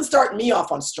doesn't start me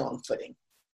off on strong footing.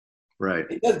 Right.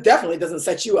 It definitely doesn't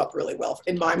set you up really well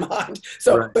in my mind.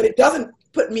 So, right. But it doesn't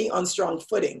put me on strong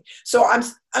footing. So I'm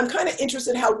kind of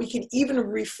interested how we can even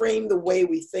reframe the way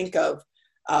we think of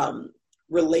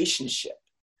relationship,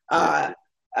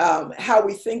 how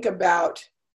we think about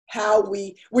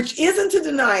which isn't to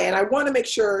deny, and I want to make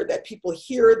sure that people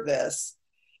hear this,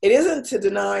 it isn't to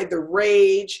deny the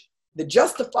rage the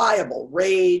justifiable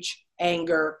rage,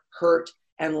 anger, hurt,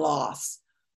 and loss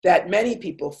that many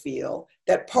people feel,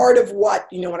 that part of what,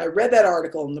 when I read that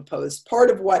article in the Post,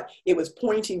 part of what it was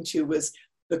pointing to was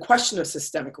the question of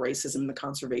systemic racism in the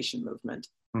conservation movement,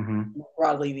 more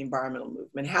broadly the environmental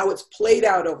movement, how it's played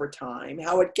out over time,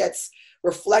 how it gets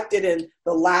reflected in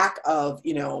the lack of,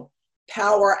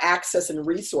 power, access, and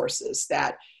resources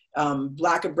that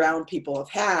Black and brown people have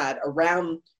had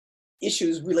around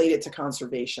issues related to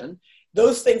conservation.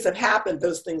 Those things have happened,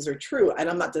 those things are true, and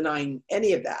I'm not denying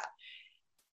any of that.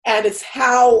 And it's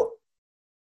how,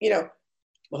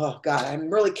 oh God, I'm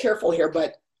really careful here,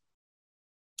 but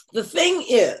the thing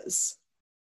is,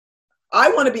 I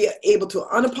want to be able to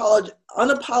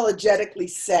unapologetically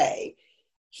say,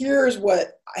 here's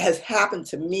what has happened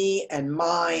to me and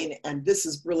mine, and this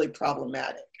is really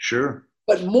problematic. Sure.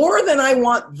 But more than I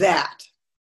want that,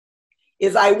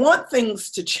 is I want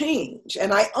things to change.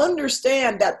 And I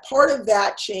understand that part of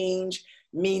that change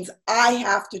means I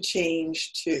have to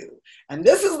change too. And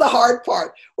this is the hard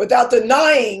part, without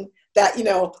denying that,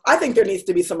 I think there needs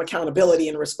to be some accountability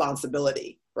and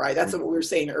responsibility, right? That's what we were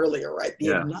saying earlier, right?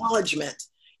 The acknowledgement,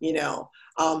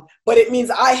 but it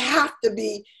means I have to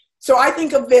be. So I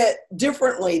think of it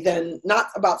differently than not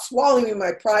about swallowing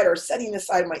my pride or setting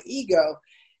aside my ego,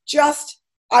 just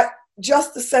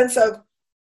the sense of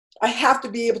I have to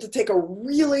be able to take a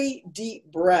really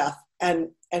deep breath and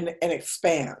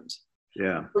expand.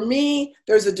 Yeah. For me,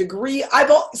 there's a degree.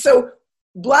 So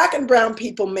Black and brown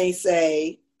people may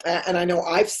say, and I know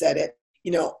I've said it,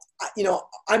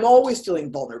 I'm always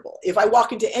feeling vulnerable. If I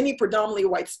walk into any predominantly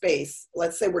white space,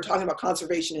 let's say we're talking about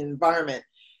conservation and environment,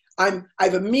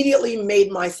 I've immediately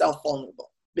made myself vulnerable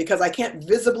because I can't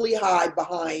visibly hide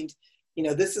behind,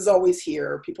 this is always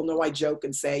here. People know I joke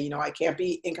and say, I can't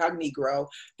be incognito.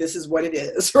 This is what it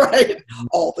is, right?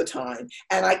 All the time.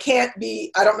 And I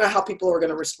don't know how people are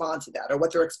going to respond to that or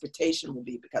what their expectation will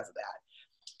be because of that.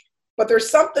 But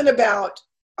there's something about,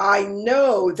 I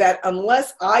know that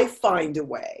unless I find a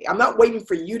way, I'm not waiting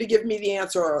for you to give me the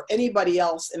answer or anybody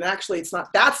else. And actually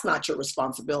that's not your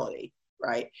responsibility,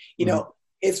 right?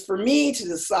 It's for me to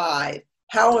decide,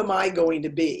 how am I going to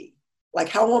be? Like,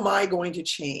 how am I going to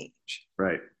change?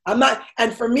 Right.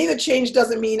 And for me, the change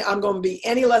doesn't mean I'm going to be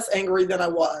any less angry than I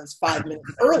was 5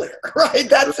 minutes earlier, right?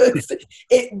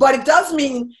 But it does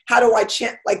mean, how do I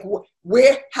change? Like,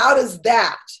 how does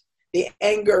that, the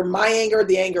anger,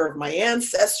 the anger of my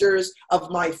ancestors,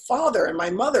 of my father and my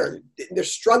mother, they're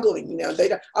struggling, I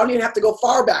don't even have to go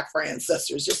far back for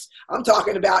ancestors. I'm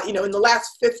talking about, in the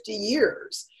last 50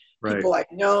 years, right. People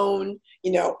I've known,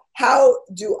 how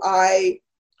do I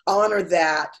honor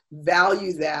that,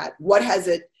 value that? What has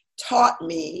it taught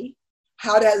me?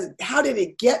 How did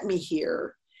it get me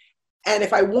here? And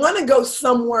if I want to go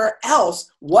somewhere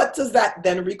else, what does that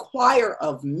then require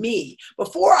of me?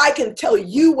 Before I can tell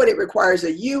you what it requires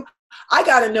of you, I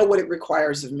got to know what it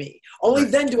requires of me. Only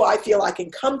then do I feel I can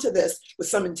come to this with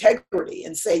some integrity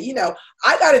and say,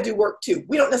 I got to do work too.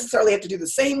 We don't necessarily have to do the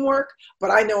same work,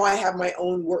 but I know I have my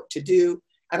own work to do.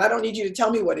 And I don't need you to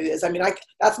tell me what it is. I mean,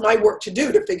 that's my work to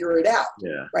do, to figure it out,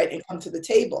 right? And come to the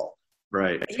table.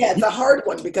 Right. Yeah, it's a hard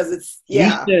one because it's,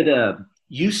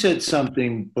 You said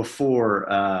something before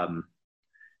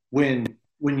when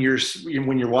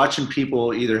you're watching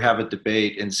people either have a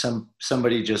debate and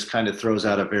somebody just kind of throws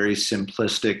out a very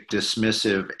simplistic,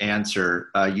 dismissive answer.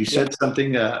 You said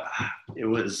something. It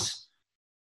was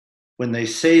when they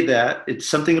say that, it's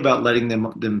something about letting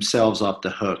themselves off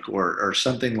the hook or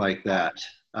something like that.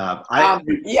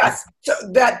 Yes. So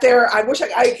that there, I wish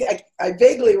I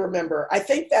vaguely remember. I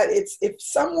think that it's if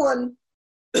someone.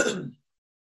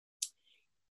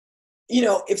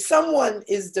 If someone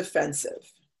is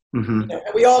defensive, and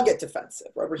we all get defensive,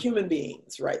 right? We're human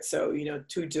beings, right? So,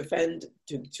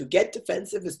 to get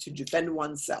defensive is to defend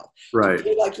oneself. Right. To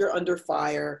feel like you're under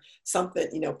fire, something,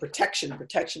 protection.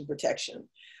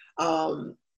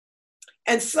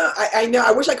 And so I know,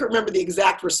 I wish I could remember the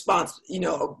exact response,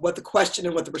 what the question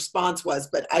and what the response was,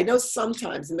 but I know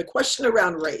sometimes in the question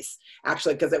around race,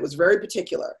 actually, because it was very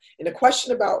particular, in a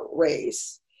question about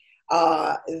race,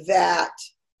 I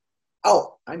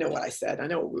know what I said. I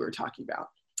know what we were talking about.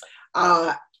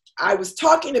 I was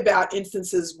talking about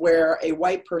instances where a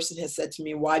white person has said to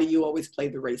me, why do you always play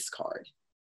the race card?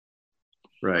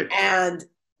 Right. And,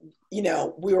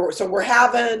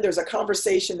 there's a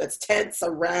conversation that's tense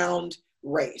around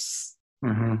race.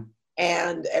 Mm-hmm.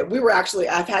 And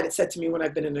I've had it said to me when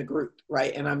I've been in a group,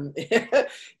 right? And I'm, been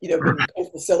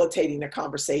facilitating a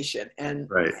conversation and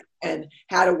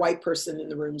had a white person in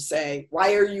the room say,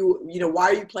 why are you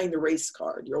playing the race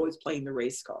card? You're always playing the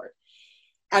race card.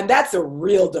 And that's a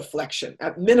real deflection.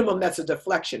 At minimum, that's a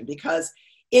deflection, because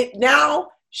now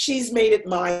she's made it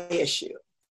my issue,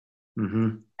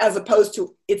 as opposed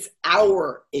to it's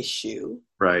our issue.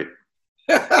 Right.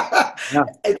 Yeah.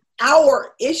 It's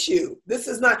our issue. This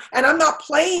is not, and I'm not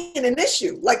playing an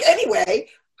issue. Like, anyway,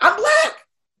 I'm Black.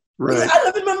 Right. I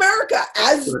live in America,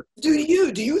 as do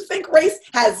you. Do you think race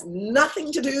has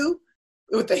nothing to do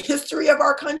with the history of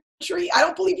our country? I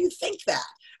don't believe you think that,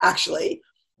 actually.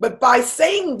 But by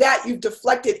saying that, you've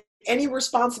deflected any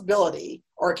responsibility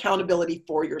or accountability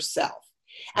for yourself.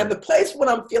 And the place when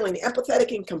I'm feeling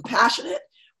empathetic and compassionate,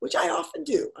 which I often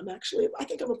do, I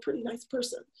think I'm a pretty nice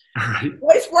person. Right. The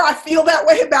place where I feel that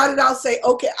way about it, I'll say,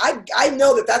 okay, I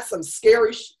know that's some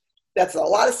scary that's a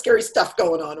lot of scary stuff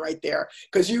going on right there,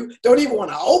 because you don't even want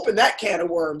to open that can of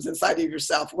worms inside of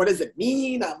yourself. What does it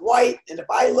mean? I'm white. And if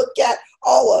I look at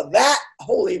all of that,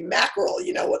 holy mackerel,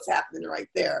 you know what's happening right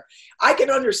there. I can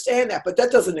understand that, but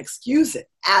that doesn't excuse it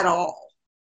at all.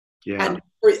 Yeah.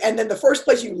 And then the first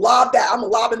place you lob that, I'm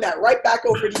lobbing that right back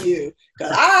over to you,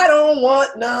 because I don't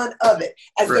want none of it,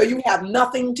 as though you have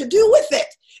nothing to do with it.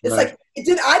 It's like,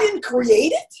 I didn't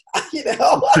create it, you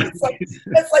know. It's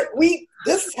like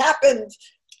this happened,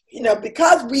 you know,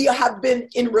 because we have been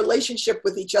in relationship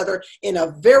with each other in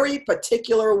a very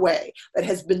particular way that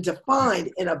has been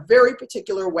defined in a very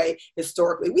particular way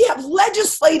historically. We have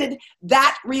legislated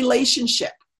that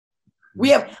relationship. We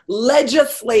have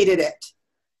legislated it.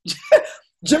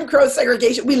 Jim Crow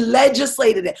segregation, we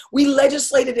legislated it. We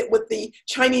legislated it with the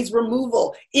Chinese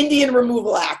removal, Indian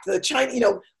Removal Act, the China, you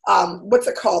know, what's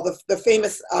it called? The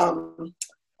famous,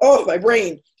 my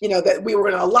brain, you know, that we were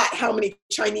going to allot how many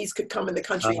Chinese could come in the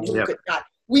country and who could not.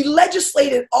 We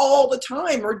legislate it all the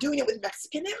time. We're doing it with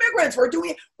Mexican immigrants.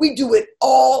 We do it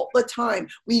all the time.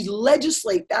 We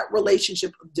legislate that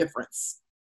relationship of difference.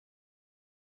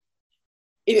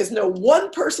 It is no one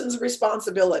person's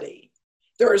responsibility.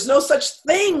 There is no such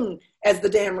thing as the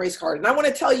damn race card. And I want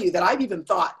to tell you that I've even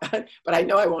thought, but I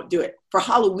know I won't do it. For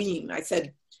Halloween, I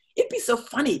said, it'd be so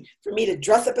funny for me to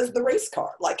dress up as the race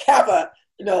card, like have a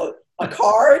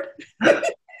card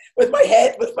with my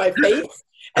head, with my face,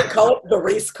 and call it the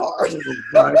race card.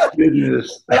 Oh, my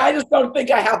goodness. But I just don't think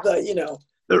I have the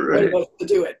to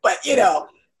do it. But, you know,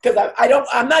 because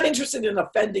I'm not interested in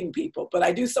offending people, but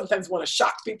I do sometimes want to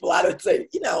shock people out and say,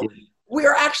 you know, we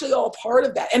are actually all part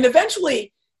of that. And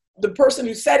eventually, the person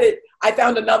who said it, I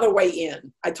found another way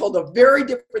in. I told a very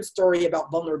different story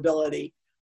about vulnerability.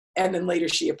 And then later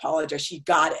she apologized. She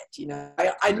got it. You know,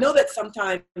 I know that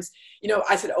sometimes, you know,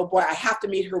 I said, oh boy, I have to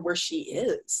meet her where she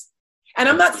is. And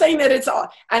I'm not saying that it's all,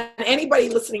 and anybody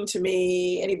listening to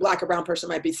me, any Black or brown person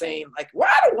might be saying like, well,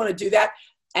 I don't want to do that.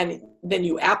 And then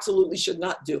you absolutely should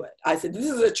not do it. I said, this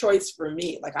is a choice for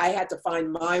me. Like, I had to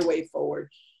find my way forward.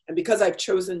 And because I've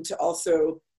chosen,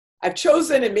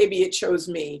 and maybe it chose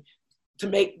me, to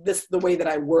make this the way that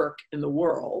I work in the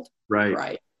world.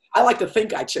 Right. I like to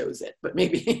think I chose it, but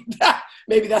maybe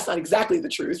that's not exactly the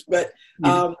truth. But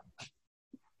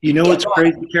you know what's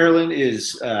crazy, Carolyn,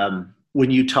 is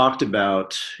when you talked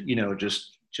about, you know,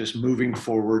 just moving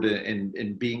forward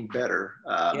and being better.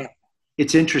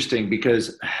 It's interesting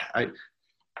because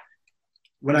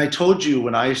when I told you,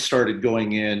 when I started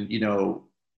going in, you know,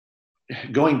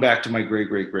 going back to my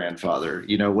great-great-grandfather,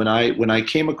 you know, when I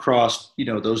came across, you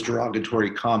know, those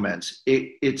derogatory comments,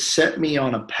 it set me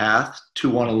on a path to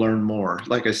want to learn more,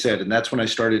 like I said, and that's when I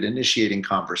started initiating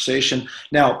conversation.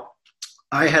 Now,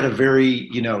 I had a very,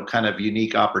 you know, kind of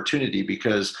unique opportunity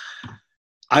because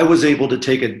I was able to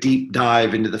take a deep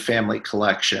dive into the family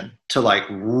collection to like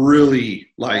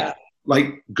really like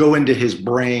go into his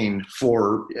brain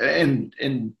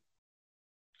and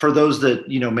for those that,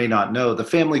 you know, may not know, the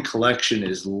family collection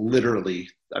is literally,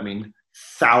 I mean,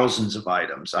 thousands of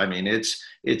items. I mean, it's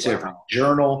every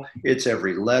journal, it's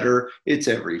every letter, it's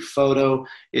every photo,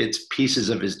 it's pieces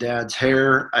of his dad's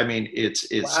hair. I mean, it's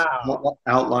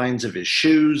outlines of his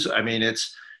shoes. I mean,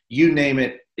 it's, you name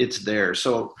it, it's there.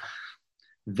 So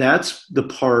that's the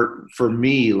part for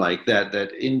me, like that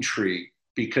intrigue,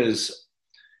 because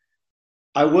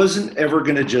I wasn't ever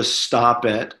going to just stop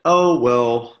at, oh,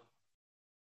 well,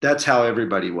 that's how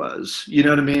everybody was. You know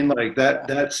what I mean? Like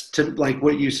that's like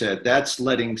what you said, that's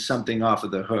letting something off of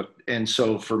the hook. And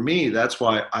so for me, that's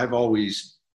why I've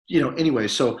always, you know, anyway,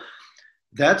 so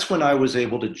that's when I was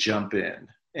able to jump in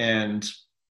and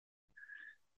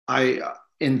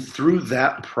through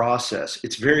that process,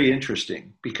 it's very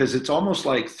interesting because it's almost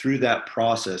like through that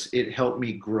process, it helped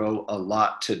me grow a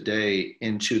lot today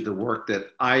into the work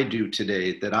that I do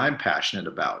today that I'm passionate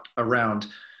about around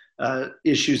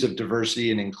issues of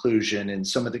diversity and inclusion and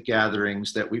some of the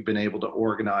gatherings that we've been able to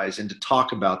organize and to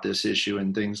talk about this issue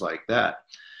and things like that.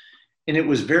 And it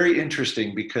was very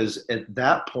interesting because at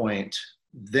that point,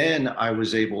 then I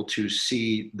was able to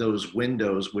see those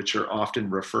windows, which are often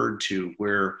referred to,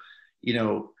 where, you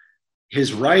know,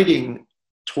 his writing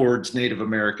towards Native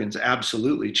Americans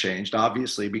absolutely changed,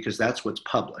 obviously, because that's what's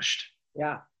published.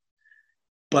 Yeah.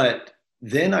 But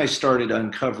then I started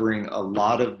uncovering a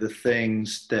lot of the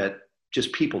things that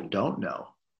just people don't know.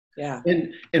 Yeah.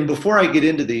 And before I get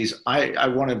into these, I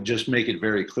want to just make it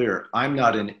very clear. I'm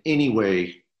not in any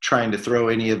way trying to throw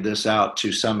any of this out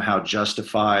to somehow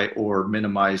justify or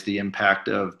minimize the impact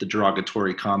of the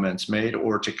derogatory comments made,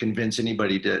 or to convince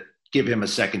anybody to give him a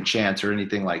second chance or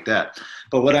anything like that.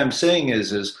 But what I'm saying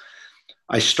is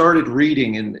I started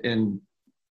reading, and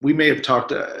we may have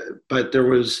talked, but there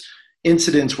was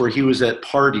incidents where he was at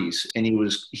parties and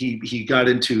he got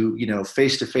into, you know,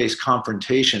 face-to-face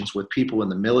confrontations with people in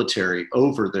the military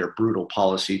over their brutal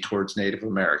policy towards Native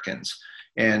Americans.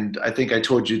 And I think I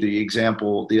told you the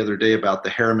example the other day about the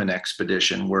Harriman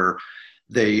expedition, where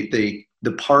the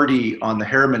party on the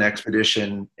Harriman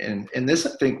expedition, and this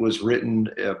I think was written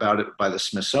about it by the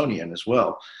Smithsonian as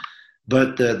well.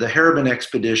 But the Harriman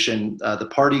expedition, the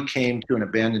party came to an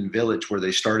abandoned village where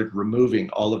they started removing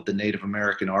all of the Native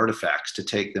American artifacts to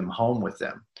take them home with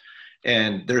them.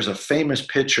 And there's a famous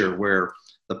picture where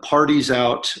the party's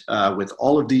out with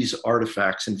all of these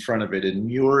artifacts in front of it, and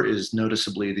Muir is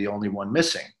noticeably the only one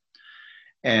missing.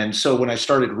 And so when I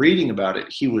started reading about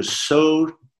it, he was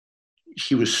so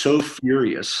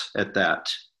furious at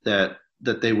that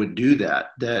they would do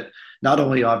that not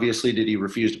only obviously did he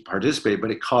refuse to participate,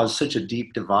 but it caused such a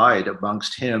deep divide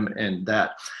amongst him and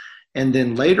that. And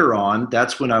then later on,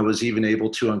 that's when I was even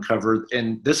able to uncover,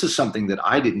 and this is something that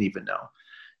I didn't even know,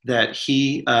 that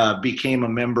he became a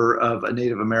member of a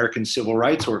Native American civil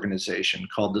rights organization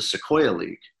called the Sequoia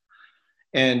League.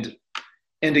 And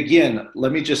again,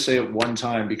 let me just say it one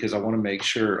time, because I want to make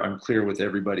sure I'm clear with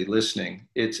everybody listening.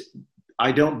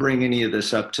 I don't bring any of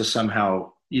this up to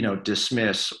somehow, you know,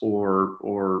 dismiss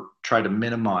or try to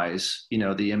minimize, you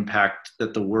know, the impact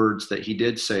that the words that he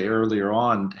did say earlier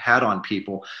on had on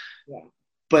people. Yeah.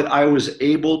 But I was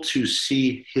able to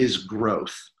see his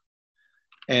growth.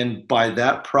 And by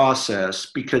that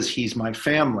process, because he's my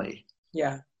family,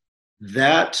 yeah,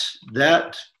 that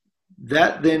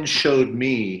then showed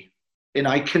me, and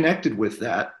I connected with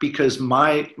that because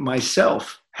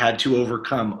myself had to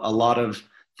overcome a lot of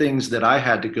things that I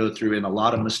had to go through and a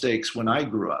lot of mistakes when I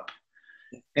grew up.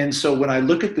 And so when I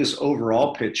look at this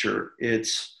overall picture,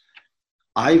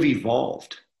 I've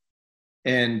evolved.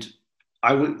 And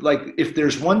I would like, if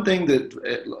there's one thing that,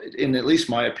 in at least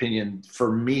my opinion,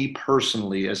 for me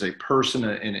personally, as a person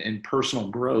in personal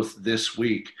growth this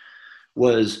week,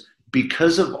 was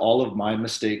because of all of my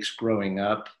mistakes growing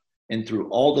up and through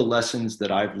all the lessons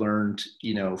that I've learned,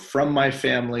 you know, from my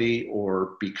family,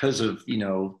 or because of, you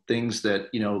know, things that,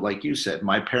 you know, like you said,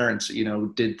 my parents, you know,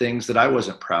 did things that I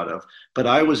wasn't proud of, but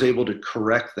I was able to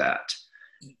correct that.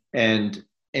 And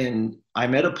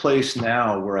I'm at a place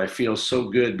now where I feel so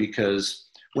good, because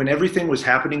when everything was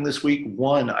happening this week,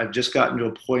 I've just gotten to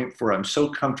a point where I'm so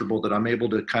comfortable that I'm able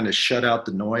to kind of shut out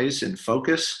the noise and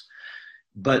focus,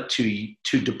 but to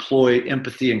deploy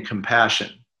empathy and compassion,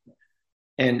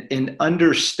 and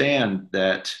understand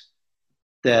that,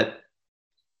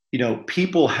 you know,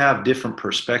 people have different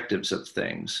perspectives of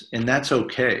things, and that's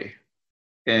okay.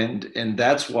 And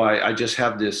that's why I just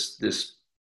have this,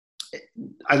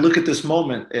 I look at this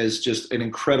moment as just an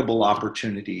incredible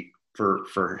opportunity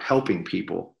for helping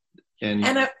people. And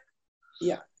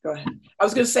yeah, go ahead. I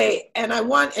was going to say,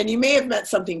 and you may have meant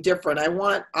something different. I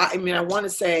want to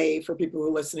say, for people who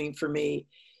are listening, for me,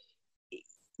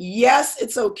 yes,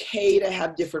 it's okay to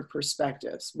have different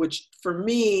perspectives, which for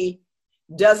me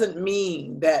doesn't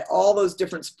mean that all those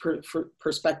different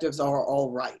perspectives are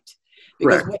all right.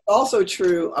 Because what's also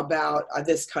true about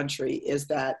this country is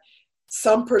that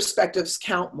some perspectives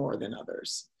count more than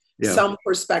others. Yeah. Some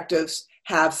perspectives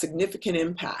have significant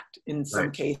impact. In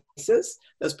some cases,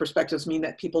 those perspectives mean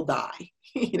that people die,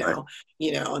 you know,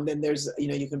 and then there's, you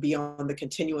know, you can be on the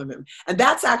continuum, and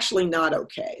that's actually not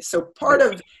okay. So part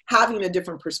of having a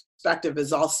different perspective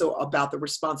is also about the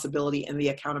responsibility and the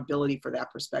accountability for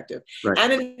that perspective. Right.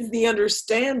 And it is the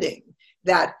understanding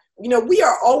that, you know, we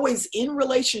are always in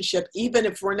relationship, even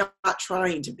if we're not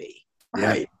trying to be,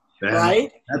 right? Yeah.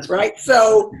 Right? That's right.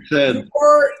 So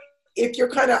if you're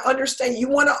kind of understanding, you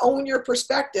want to own your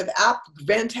perspective,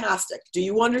 fantastic. Do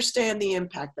you understand the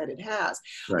impact that it has?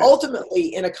 Right.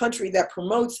 Ultimately, in a country that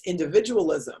promotes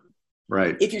individualism,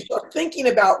 Right. If you start thinking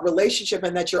about relationship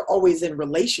and that you're always in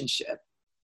relationship,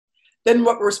 then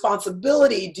what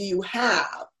responsibility do you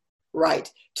have, right,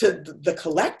 to the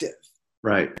collective?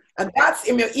 Right. And that's,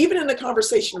 I mean, even in the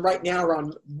conversation right now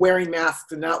around wearing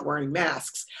masks and not wearing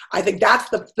masks, I think that's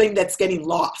the thing that's getting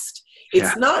lost.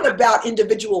 It's not about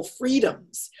individual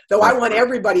freedoms, though I want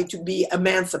everybody to be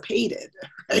emancipated.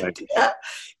 Right? Right. Yeah?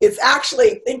 It's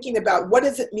actually thinking about, what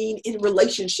does it mean in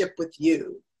relationship with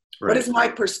you? Right. What does my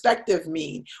perspective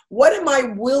mean? What am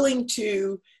I willing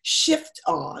to shift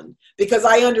on? Because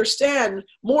I understand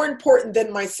more important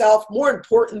than myself, more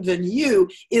important than you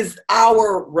is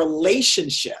our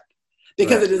relationship.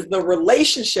 Because it is the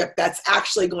relationship that's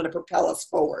actually going to propel us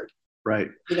forward. Right.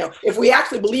 You know, if we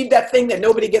actually believe that thing that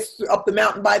nobody gets up the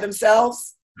mountain by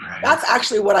themselves, that's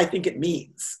actually what I think it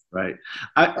means. Right.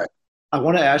 I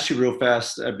want to ask you real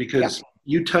fast because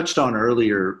you touched on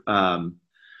earlier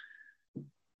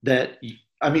that,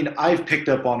 I mean, I've picked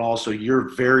up on also you're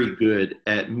very good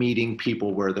at meeting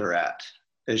people where they're at,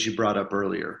 as you brought up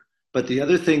earlier. But the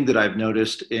other thing that I've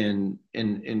noticed in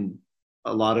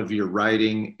a lot of your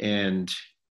writing and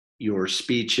your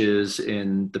speeches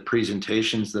in the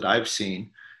presentations that I've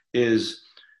seen is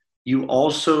you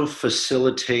also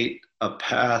facilitate a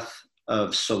path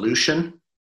of solution.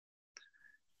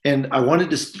 And I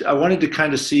wanted to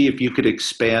kind of see if you could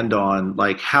expand on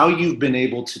like how you've been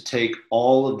able to take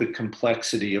all of the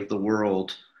complexity of the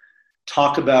world,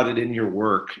 talk about it in your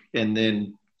work, and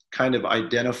then kind of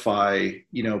identify,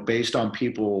 you know, based on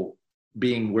people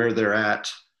being where they're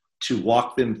at, to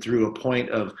walk them through a point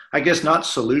of, I guess, not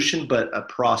solution, but a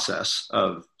process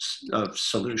of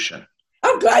solution.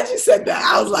 I'm glad you said that.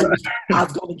 I was like, I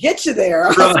was going to get you there.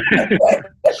 Right.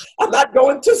 I'm not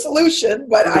going to solution,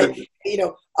 but I'm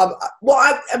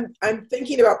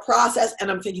thinking about process and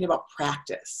I'm thinking about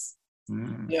practice.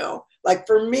 You know, like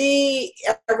for me,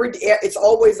 every day, it's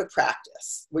always a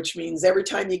practice, which means every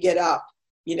time you get up,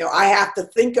 you know, I have to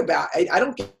think about, I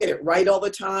don't get it right all the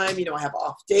time. You know, I have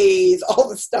off days, all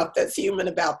the stuff that's human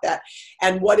about that.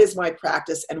 And what is my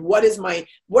practice? And what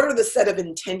are the set of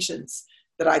intentions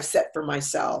that I've set for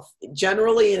myself,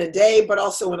 generally in a day, but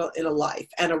also in a life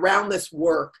and around this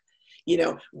work, you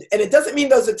know, and it doesn't mean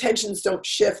those intentions don't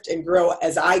shift and grow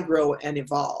as I grow and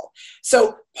evolve.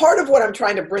 So part of what I'm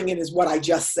trying to bring in is what I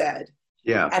just said.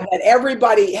 Yeah. And that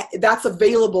everybody, that's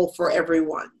available for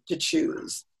everyone to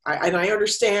choose. And I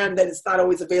understand that it's not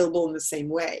always available in the same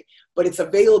way, but it's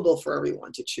available for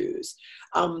everyone to choose.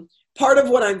 Part of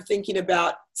what I'm thinking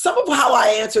about, some of how I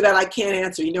answer that I can't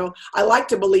answer. You know, I like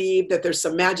to believe that there's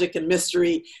some magic and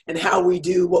mystery in how we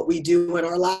do what we do in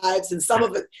our lives. And some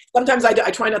of it, sometimes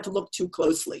I try not to look too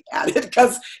closely at it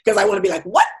because I want to be like,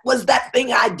 what was that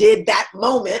thing I did that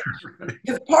moment?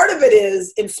 Because part of it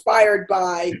is inspired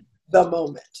by the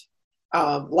moment.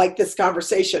 Like this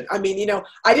conversation. I mean, you know,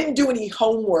 I didn't do any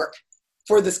homework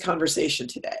for this conversation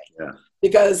today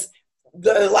because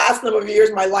the last number of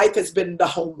years, my life has been the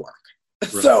homework.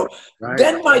 So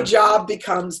then my job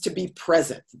becomes to be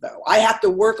present, though. I have to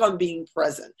work on being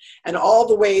present and all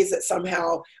the ways that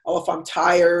somehow, if I'm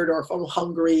tired or if I'm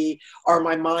hungry or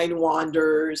my mind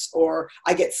wanders or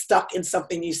I get stuck in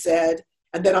something you said,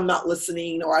 and then I'm not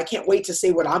listening, or I can't wait to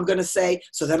say what I'm going to say,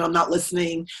 so then I'm not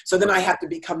listening. So then I have to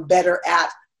become better at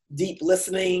deep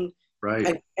listening,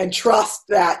 and trust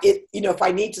that it, you know, if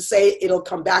I need to say it, it'll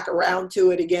come back around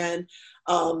to it again.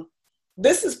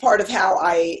 This is part of how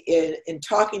in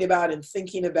talking about and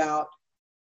thinking about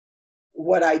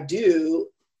what I do,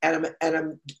 and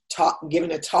I'm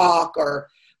giving a talk or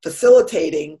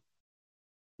facilitating.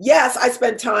 Yes, I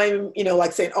spend time, you know,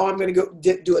 like saying, oh, I'm going to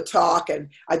go do a talk, and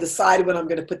I decide what I'm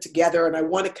going to put together, and I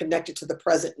want to connect it to the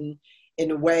present in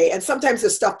a way. And sometimes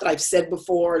there's stuff that I've said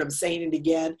before, and I'm saying it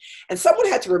again. And someone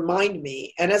had to remind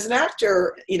me. And as an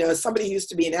actor, you know, as somebody who used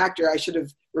to be an actor, I should have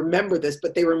remembered this,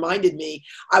 but they reminded me.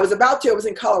 I was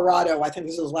in Colorado, I think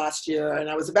this was last year, and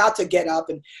I was about to get up,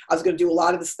 and I was going to do a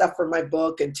lot of the stuff for my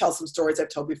book and tell some stories I've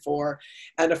told before.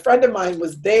 And a friend of mine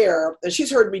was there, and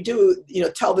she's heard me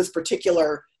tell this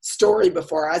particular story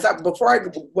before. Before I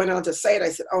went on to say it, I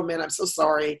said, oh man, I'm so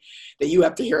sorry that you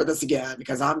have to hear this again,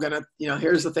 because I'm going to, you know,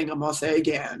 here's the thing I'm going to say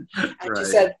again. And she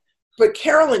said, but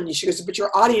Carolyn, she goes, but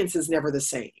your audience is never the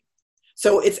same.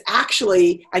 So it's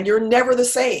actually, and you're never the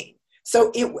same.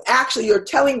 So you're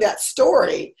telling that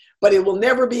story, but it will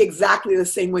never be exactly the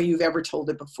same way you've ever told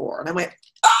it before. And I went,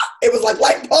 it was like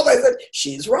light bulb. I said,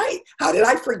 she's right. How did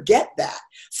I forget that?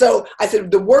 So I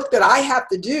said, the work that I have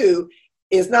to do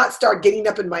is not start getting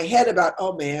up in my head about,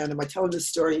 oh man, am I telling this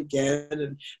story again?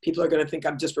 And people are going to think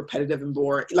I'm just repetitive and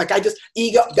boring. Like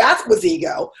ego, that was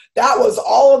ego. That was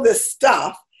all of this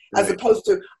stuff. as opposed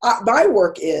to my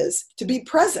work is to be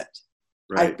present.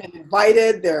 Right. I've been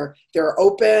invited. They're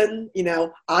open.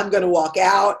 I'm going to walk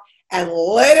out and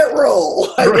let it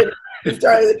roll.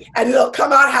 Right. And it'll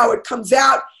come out how it comes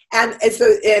out. And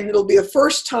it'll be the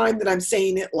first time that I'm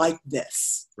saying it like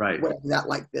this. Right. Whatever that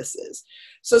like this is.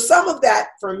 So some of that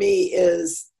for me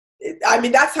is,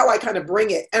 that's how I kind of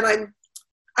bring it. And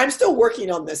I'm still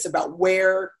working on this about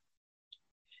where.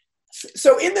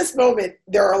 So in this moment,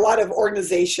 there are a lot of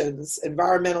organizations,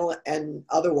 environmental and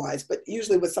otherwise, but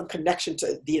usually with some connection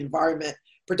to the environment,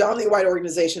 predominantly white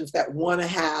organizations that want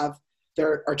to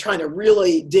are trying to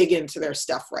really dig into their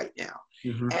stuff right now.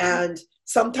 Mm-hmm. And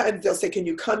sometimes they'll say, can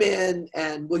you come in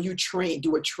and will you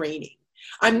do a training?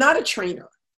 I'm not a trainer.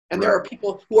 And there are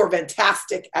people who are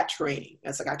fantastic at training.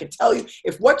 It's like, I can tell you,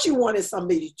 if what you want is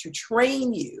somebody to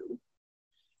train you,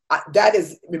 that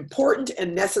is important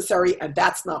and necessary, and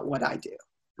that's not what I do.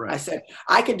 Right. I said,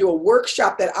 I can do a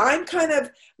workshop that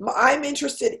I'm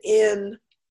interested in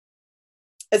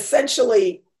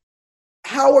essentially,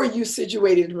 how are you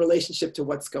situated in relationship to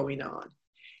what's going on?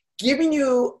 Giving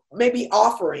you, maybe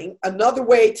offering another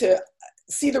way to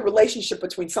see the relationship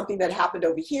between something that happened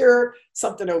over here,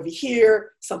 something over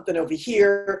here, something over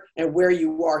here, and where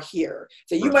you are here.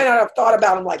 So you might not have thought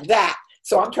about them like that.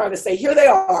 So I'm trying to say, here they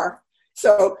are.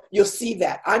 So you'll see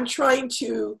that. I'm trying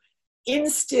to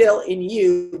instill in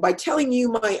you by telling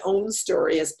you my own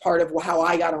story as part of how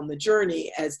I got on the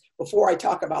journey, as before I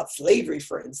talk about slavery,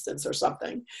 for instance, or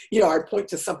something, I point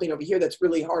to something over here that's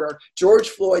really hard, or George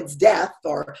Floyd's death,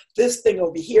 or this thing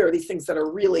over here, these things that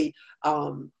are really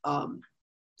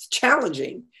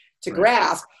challenging to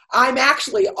grasp. I'm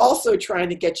actually also trying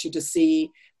to get you to see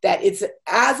that it's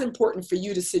as important for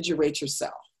you to situate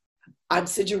yourself. I'm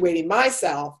situating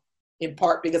myself in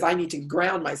part because I need to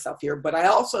ground myself here, but I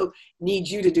also need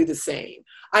you to do the same.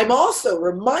 I'm also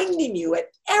reminding you at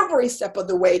every step of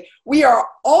the way, we are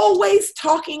always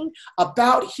talking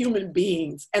about human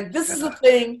beings. And this is the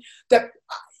thing that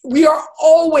we are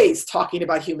always talking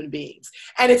about human beings.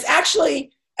 And it's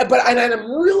actually, and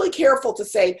I'm really careful to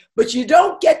say, but you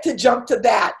don't get to jump to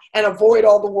that and avoid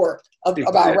all the work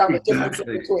about around the difference in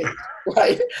between,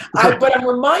 right? But I'm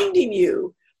reminding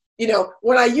you,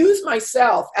 when I use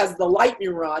myself as the lightning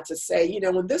rod to say,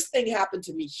 when this thing happened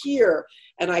to me here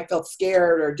and I felt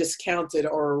scared or discounted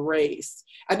or erased,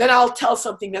 and then I'll tell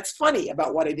something that's funny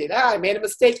about what I did. I made a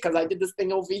mistake because I did this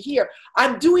thing over here.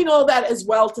 I'm doing all that as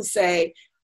well to say,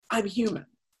 I'm human.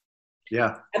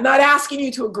 Yeah. I'm not asking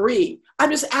you to agree.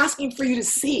 I'm just asking for you to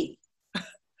see.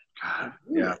 God,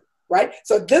 yeah. Right?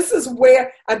 So this is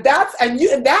where, and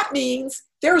that means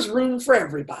there's room for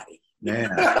everybody.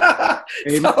 Man.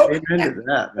 Amen to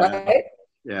that, man. Right?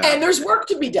 Yeah. And there's work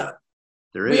to be done.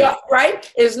 There is.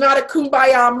 Right? It is not a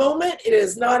kumbaya moment. It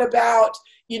is not about,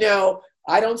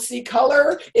 I don't see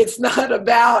color. It's not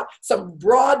about some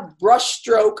broad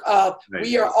brushstroke of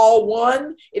we are all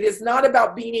one. It is not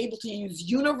about being able to use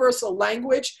universal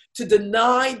language to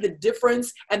deny the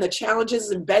difference and the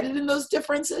challenges embedded in those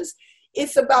differences.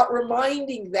 It's about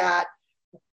reminding that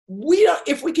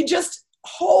if we can just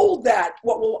hold that,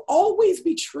 what will always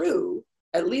be true,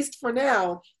 at least for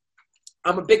now.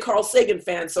 I'm a big Carl Sagan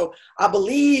fan, so I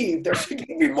believe there should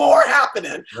be more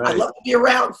happening. Right. I'd love to be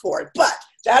around for it. But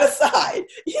that aside,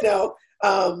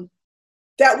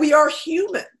 that we are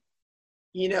human.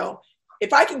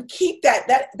 If I can keep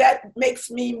that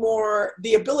makes me more,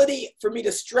 the ability for me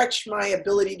to stretch my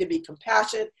ability to be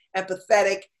compassionate,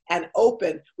 empathetic, and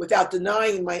open without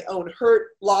denying my own hurt,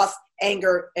 loss,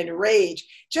 anger, and rage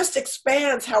just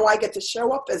expands how I get to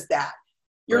show up as that.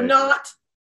 You're not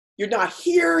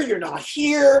here, you're not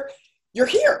here, you're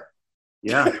here.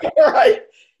 Yeah. Right?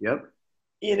 Yep.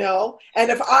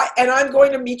 And I'm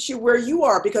going to meet you where you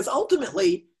are, because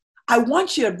ultimately I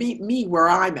want you to meet me where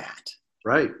I'm at.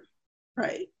 Right.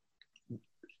 Right.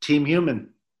 Team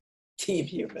human. Team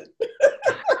human.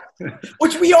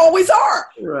 Which we always are.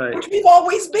 Right. Which we've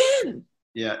always been.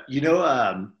 Yeah.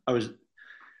 I was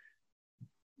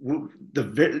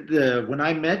when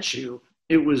I met you,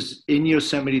 it was in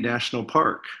Yosemite National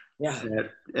Park. Yeah.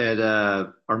 At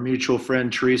our mutual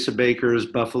friend Teresa Baker's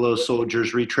Buffalo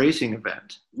Soldiers Retracing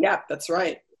event. Yeah, that's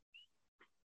right.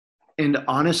 And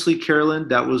honestly, Carolyn,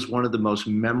 that was one of the most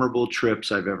memorable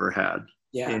trips I've ever had.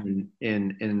 Yeah.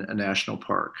 In a national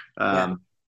park.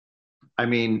 I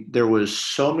mean, there was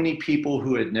so many people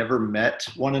who had never met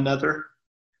one another.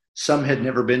 Some had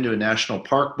never been to a national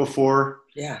park before.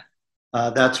 Yeah.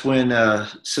 That's when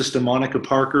Sister Monica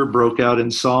Parker broke out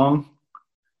in song.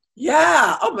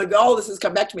 Yeah. Oh my God, all this has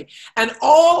come back to me. And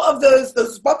all of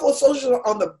those Buffalo Soldiers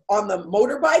on the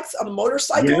motorbikes, on the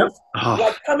motorcycles,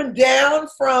 like coming down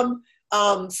from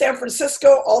San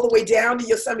Francisco all the way down to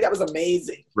Yosemite. That was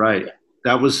amazing. Right.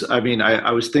 That was, I mean,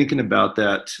 I was thinking about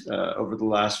that over the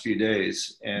last few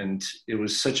days, and it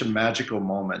was such a magical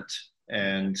moment.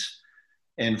 And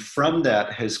from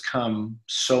that has come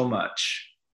so much.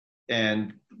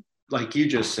 And like you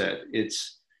just said,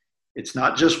 it's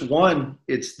not just one,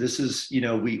 this is,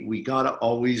 we got to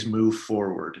always move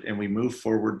forward, and we move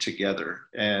forward together,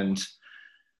 and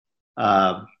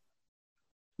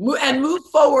move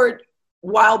forward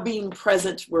while being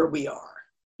present where we are.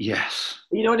 Yes.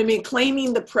 You know what I mean?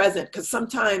 Claiming the present, because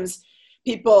sometimes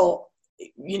people,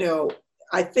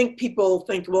 I think people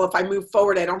think, well, if I move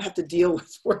forward, I don't have to deal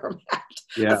with where I'm at,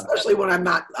 especially when I'm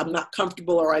not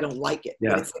comfortable or I don't like it.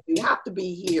 Yeah. But it's like, you have to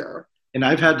be here. And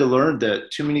I've had to learn that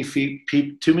too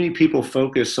many people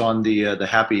focus on the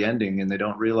happy ending, and they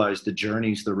don't realize the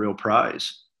journey's the real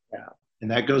prize. Yeah.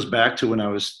 And that goes back to when I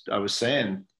was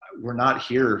saying we're not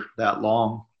here that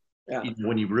long. Yeah.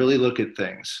 When you really look at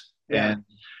things, yeah. and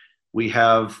we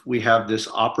have this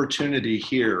opportunity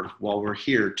here while we're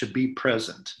here to be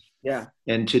present. Yeah.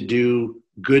 And to do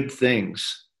good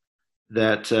things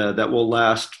that will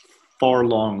last far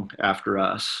long after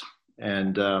us.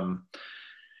 And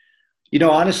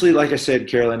honestly, like I said,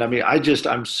 Carolyn, I mean,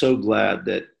 I'm so glad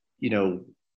that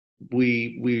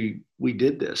we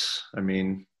did this. I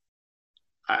mean,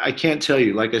 I can't tell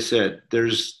you, like I said,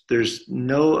 there's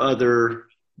no other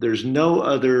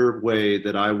way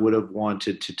that I would have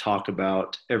wanted to talk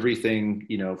about everything,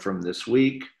 from this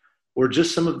week, or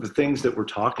just some of the things that we're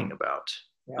talking about.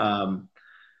 Yeah.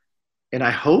 And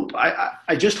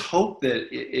I just hope that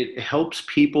it helps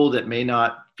people that may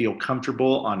not feel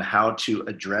comfortable on how to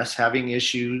address having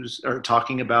issues or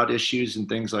talking about issues and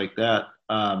things like that.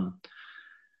 I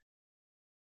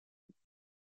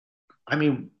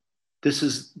mean, this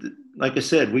is, like I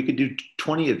said, we could do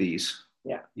 20 of these.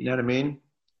 Yeah. You know what I mean?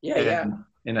 Yeah.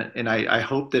 And I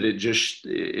hope that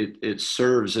it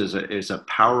serves as a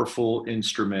powerful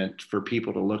instrument for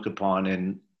people to look upon.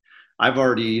 And I've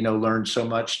already, learned so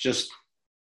much just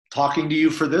talking to you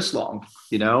for this long.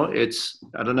 I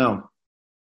don't know.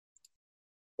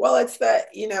 Well, it's that,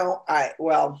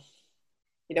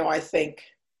 I think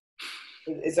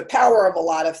it's a power of a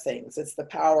lot of things. It's the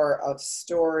power of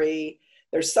story.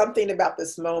 There's something about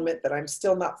this moment that I'm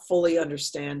still not fully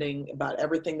understanding about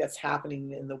everything that's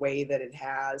happening in the way that it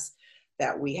has,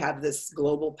 that we have this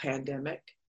global pandemic.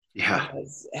 Yeah.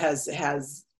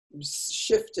 Has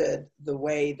shifted the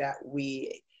way that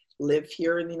we live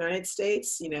here in the United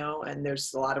States, and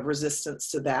there's a lot of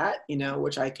resistance to that,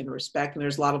 which I can respect. And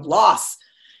there's a lot of loss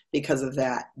because of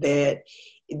that. Then,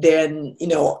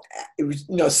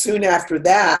 soon after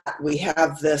that, we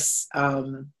have this,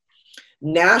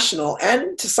 national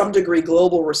and to some degree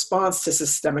global response to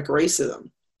systemic racism.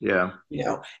 Yeah.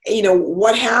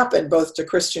 What happened both to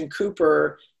Christian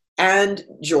Cooper and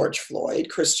George Floyd,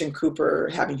 Christian Cooper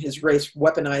having his race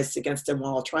weaponized against him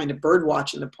while trying to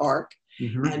birdwatch in the park,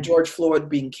 mm-hmm. and George Floyd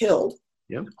being killed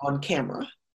on camera.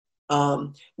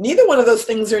 Neither one of those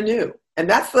things are new. And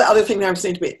that's the other thing that I'm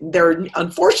saying to me.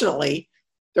 Unfortunately,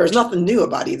 there's nothing new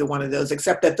about either one of those,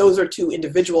 except that those are two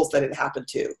individuals that it happened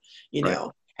to,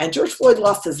 know. And George Floyd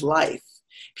lost his life.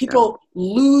 People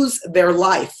lose their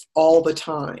life all the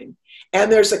time.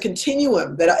 And there's a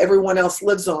continuum that everyone else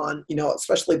lives on,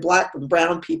 especially Black and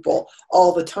brown people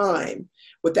all the time,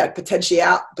 with that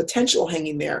potential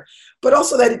hanging there. But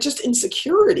also that it's just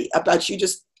insecurity about you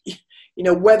just,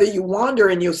 whether you wander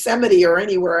in Yosemite or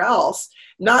anywhere else,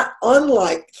 not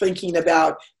unlike thinking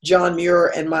about John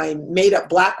Muir and my made-up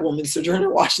Black woman,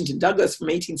 Sojourner Washington Douglas from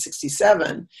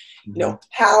 1867, mm-hmm.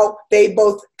 How they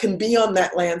both can be on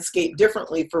that landscape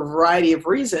differently for a variety of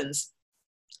reasons.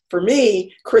 For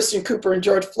me, Christian Cooper and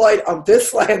George Floyd on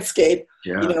this landscape,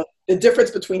 the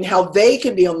difference between how they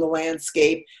can be on the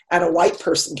landscape and a white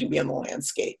person can be on the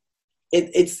landscape.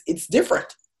 It's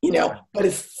different. But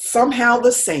it's somehow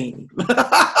the same. And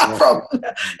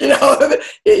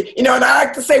I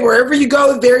like to say, wherever you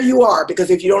go, there you are. Because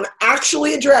if you don't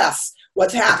actually address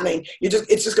what's happening,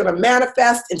 it's just going to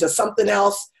manifest into something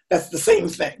else that's the same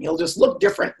thing. It'll just look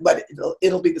different, but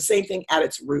it'll be the same thing at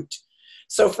its root.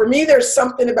 So for me, there's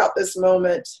something about this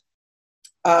moment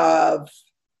of,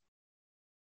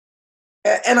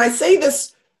 and I say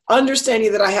this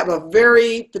understanding that I have a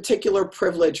very particular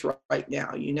privilege right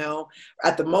now,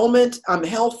 at the moment I'm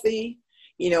healthy,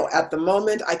 at the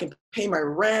moment I can pay my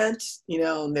rent,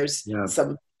 and there's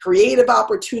some creative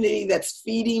opportunity that's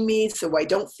feeding me so I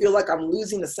don't feel like I'm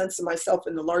losing a sense of myself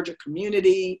in the larger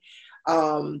community.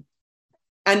 And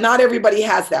not everybody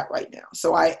has that right now.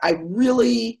 So I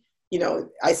really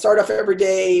I start off every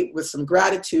day with some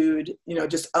gratitude,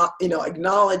 just,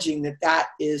 acknowledging that that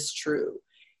is true.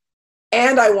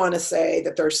 And I want to say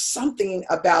that there's something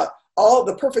about all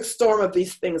the perfect storm of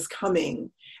these things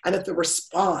coming, and that the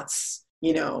response,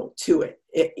 to it,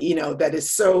 that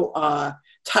is so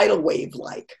tidal wave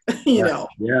like,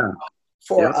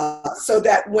 for us. So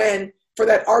that for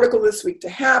that article this week to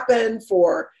happen,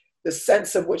 for the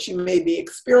sense of what you may be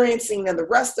experiencing and the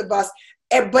rest of us,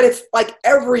 but it's like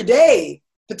every day,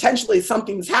 potentially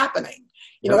something's happening.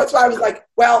 That's why I was like,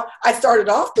 well, I started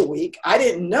off the week. I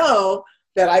didn't know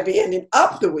that I'd be ending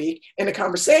up the week in a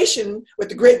conversation with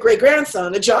the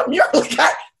great-great-grandson of John Muir.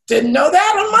 I didn't know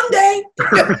that on Monday.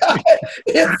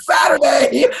 It's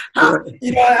Saturday.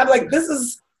 I'm like,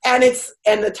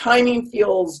 and the timing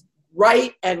feels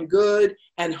right and good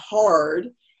and hard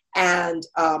and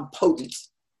potent.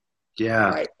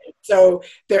 Yeah. Right. So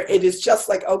it is just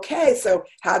like, okay, so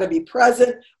how to be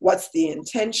present, what's the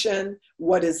intention,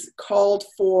 what is called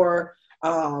for,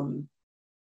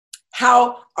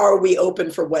 how are we open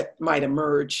for what might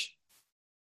emerge?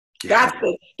 Yeah.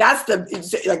 That's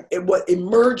what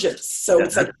emerges. So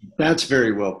that's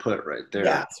very well put right there.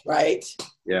 Yes, right.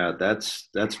 Yeah, that's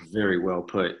very well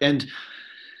put. And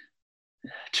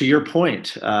to your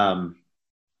point,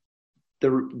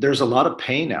 there's a lot of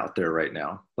pain out there right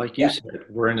now. Like you said,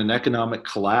 we're in an economic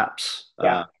collapse.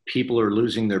 Yeah. People are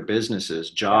losing their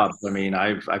businesses, jobs. Yes. I mean,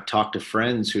 I've talked to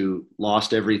friends who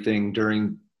lost everything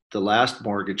during the last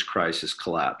mortgage crisis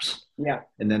collapse. Yeah.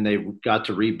 And then they got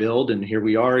to rebuild, and here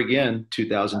we are again,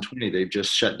 2020. They've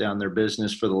just shut down their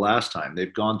business for the last time.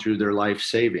 They've gone through their life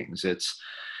savings. It's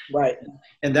right.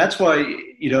 And that's why,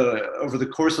 over the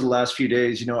course of the last few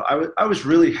days, I was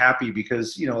really happy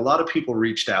because, a lot of people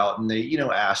reached out and they,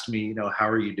 asked me, how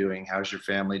are you doing? How's your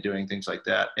family doing? Things like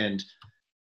that. And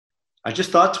I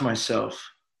just thought to myself,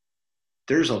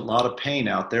 there's a lot of pain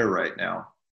out there right now.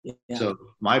 Yeah. So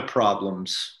my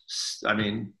problems, I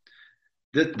mean,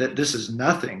 this is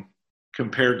nothing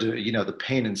compared to, the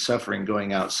pain and suffering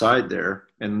going outside there.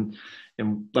 And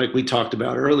like we talked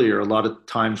about earlier, a lot of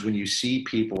times when you see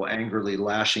people angrily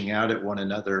lashing out at one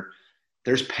another,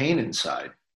 there's pain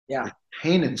inside. Yeah. There's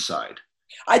pain inside.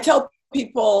 I tell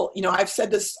people, I've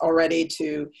said this already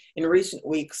in recent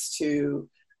weeks to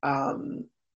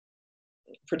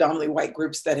predominantly white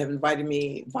groups that have invited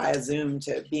me via Zoom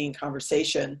to be in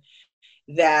conversation,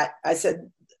 that I said,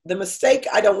 the mistake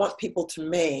I don't want people to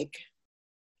make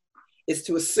is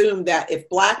to assume that if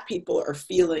Black people are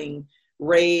feeling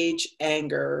rage,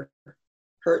 anger,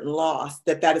 hurt, and loss,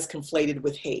 that is conflated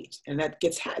with hate. And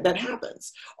that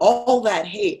happens. All that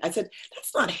hate. I said,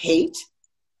 that's not hate.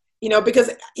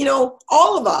 Because,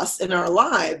 all of us in our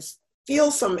lives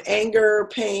feel some anger,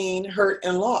 pain, hurt,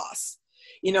 and loss.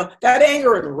 That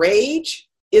anger and rage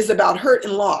is about hurt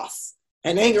and loss,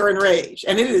 and anger and rage,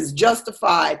 and it is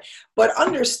justified. But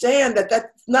understand that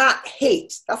that's not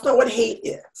hate. That's not what hate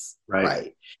is.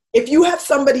 Right? If you have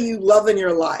somebody you love in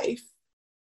your life,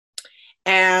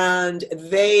 and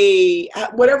they,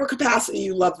 at whatever capacity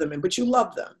you love them in, but you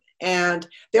love them, and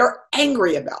they're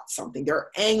angry about something,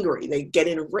 they get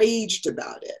enraged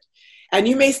about it. And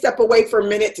you may step away for a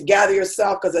minute to gather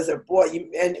yourself because as a boy, you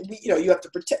have to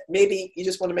protect, maybe you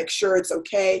just want to make sure it's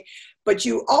okay. But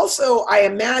you also, I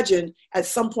imagine, at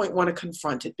some point want to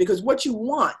confront it, because what you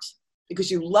want, because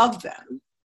you love them,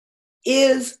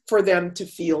 is for them to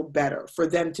feel better, for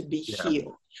them to be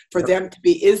healed, for them to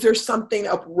be, is there something,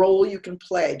 a role you can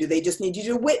play? Do they just need you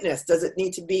to witness? Does it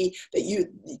need to be that you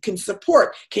can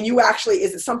support? Can you actually,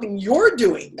 is it something you're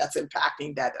doing that's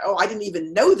impacting that? Oh, I didn't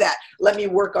even know that. Let me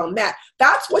work on that.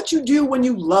 That's what you do when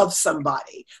you love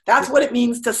somebody. That's what it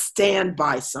means to stand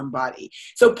by somebody.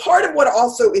 So part of what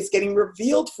also is getting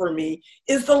revealed for me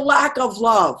is the lack of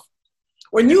love.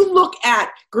 When you look at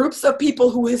groups of people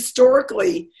who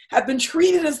historically have been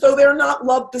treated as though they're not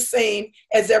loved the same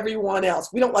as everyone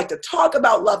else. We don't like to talk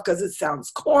about love because it sounds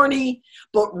corny,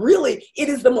 but really it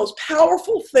is the most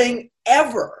powerful thing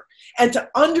ever. And to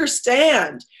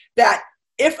understand that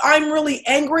if I'm really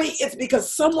angry, it's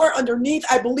because somewhere underneath,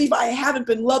 I believe I haven't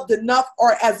been loved enough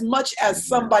or as much as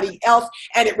somebody else.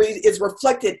 And it is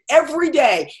reflected every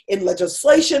day in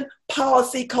legislation,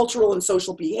 policy, cultural and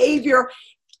social behavior,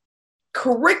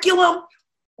 curriculum.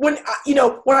 When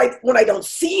I don't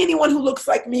see anyone who looks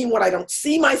like me, when I don't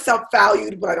see myself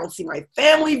valued, when I don't see my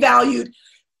family valued,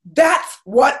 that's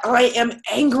what I am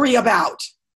angry about.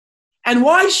 And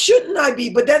why shouldn't I be?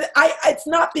 But it's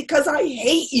not because I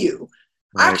hate you.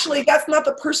 Right. Actually, that's not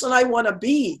the person I want to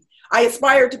be. I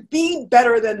aspire to be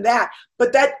better than that.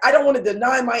 But that I don't want to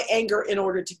deny my anger in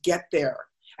order to get there.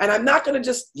 And I'm not going to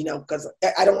just, because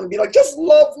I don't want to be like, just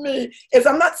love me.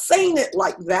 I'm not saying it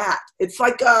like that. It's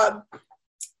like,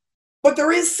 but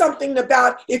there is something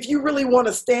about, if you really want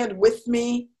to stand with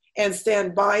me and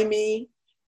stand by me,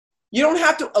 you don't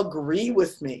have to agree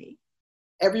with me.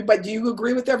 Everybody, do you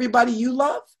agree with everybody you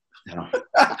love? No.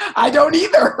 I don't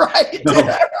either, right? No.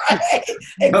 Right?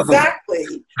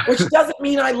 Exactly. Which doesn't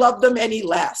mean I love them any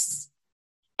less.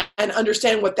 And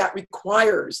understand what that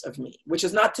requires of me, which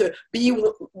is not to be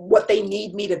what they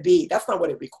need me to be. That's not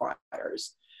what it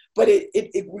requires. But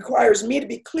it requires me to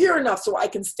be clear enough so I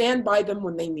can stand by them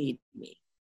when they need me.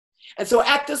 And so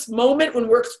at this moment, when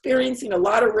we're experiencing a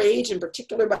lot of rage, in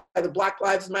particular by the Black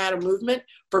Lives Matter movement,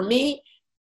 for me,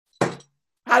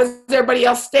 how does everybody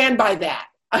else stand by that?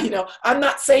 I'm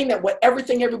not saying that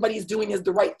everything everybody's doing is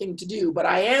the right thing to do, but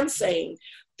I am saying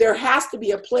there has to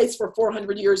be a place for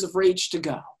 400 years of rage to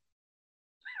go.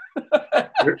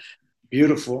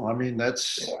 Beautiful. I mean,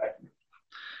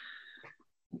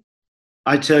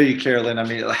 I tell you, Carolyn, I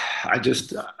mean,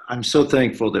 I'm so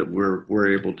thankful that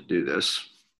we're able to do this.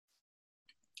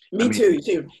 Me too.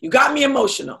 You got me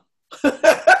emotional.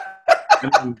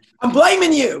 I'm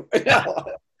blaming you.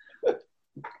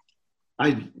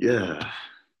 Yeah.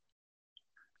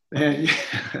 Man,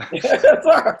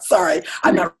 sorry.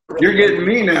 I'm not really. You're getting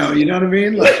me now. You know what I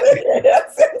mean? Like,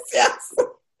 yes.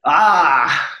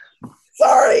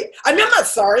 Sorry. I mean, I'm not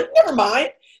sorry. Never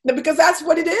mind. No, because that's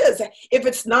what it is. If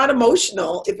it's not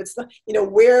emotional, if it's not,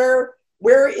 where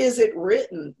is it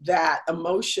written that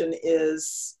emotion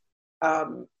is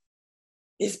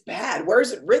bad? Where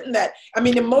is it written that,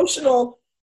 having emotional,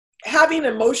 what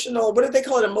do they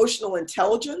call it? Emotional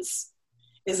intelligence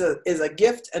is a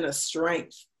gift and a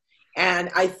strength. And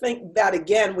I think that,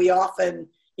 again, we often,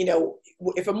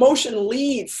 if emotion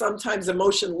leads, sometimes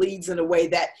emotion leads in a way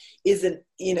that isn't,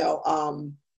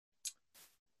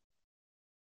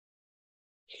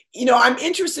 I'm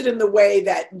interested in the way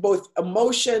that both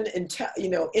emotion and,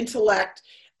 intellect,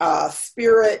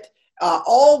 spirit,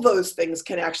 all those things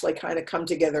can actually kind of come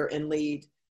together and lead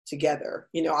together.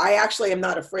 I actually am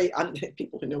not afraid.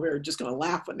 People who know me are just going to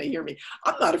laugh when they hear me.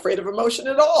 I'm not afraid of emotion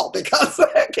at all because,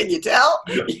 can you tell?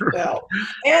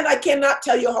 And I cannot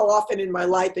tell you how often in my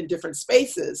life in different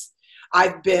spaces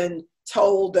I've been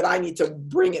told that I need to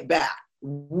bring it back,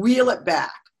 reel it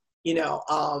back,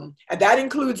 and that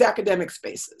includes academic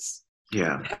spaces.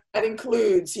 Yeah. That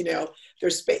includes,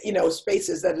 there's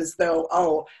spaces that as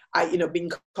though,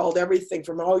 being called everything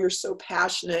from, you're so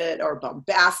passionate or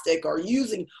bombastic, or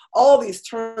using all these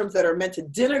terms that are meant to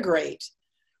denigrate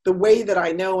the way that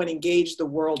I know and engage the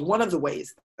world, one of the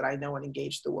ways that I know and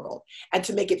engage the world, and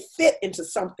to make it fit into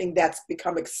something that's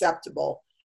become acceptable.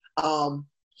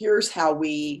 Here's how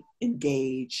we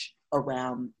engage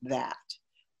around that.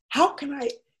 How can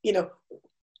I,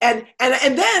 and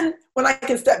then when I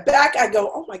can step back, I go,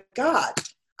 oh my God,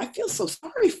 I feel so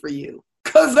sorry for you.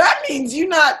 Because that means you're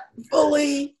not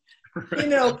fully,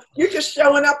 you're just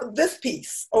showing up with this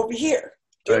piece over here.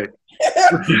 Right.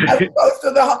 As opposed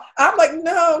to I'm like,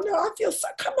 no, I feel so,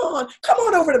 come on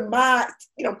over to my,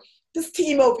 this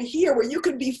team over here where you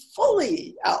can be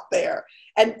fully out there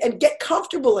and get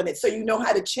comfortable in it so you know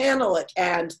how to channel it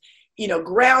and,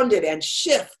 ground it and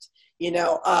shift,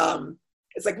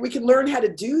 It's like we can learn how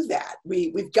to do that.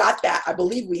 We've got that. I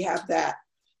believe we have that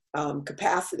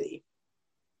capacity.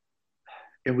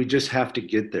 And we just have to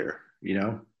get there, we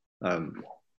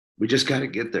just got to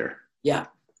get there. Yeah.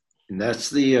 And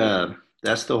that's the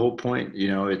whole point.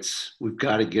 We've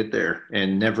got to get there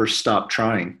and never stop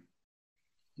trying.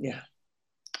 Yeah.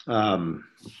 Yeah.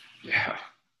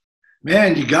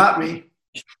 Man, you got me.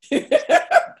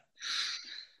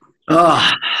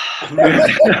 Oh, man.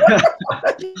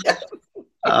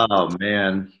 Oh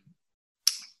man.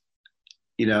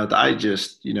 I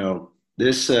just,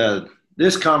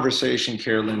 this conversation,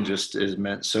 Carolyn, just has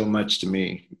meant so much to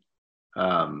me.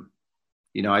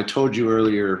 I told you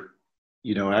earlier,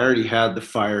 I already had the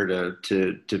fire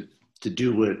to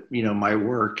do what, my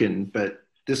work, but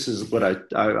this is what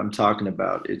I'm talking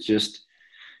about. It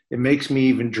makes me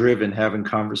even driven having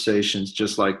conversations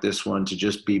just like this one to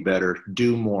just be better,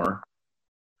 do more,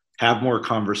 have more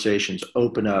conversations,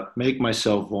 open up, make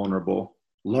myself vulnerable,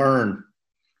 learn.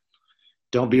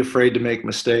 Don't be afraid to make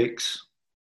mistakes.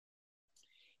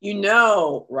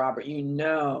 Robert,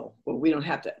 well, we don't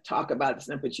have to talk about this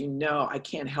now, but I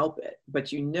can't help it. But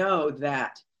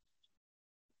that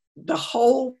the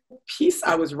whole piece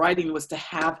I was writing was to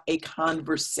have a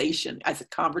conversation, as a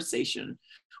conversation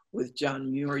with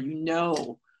John Muir.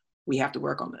 We have to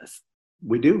work on this.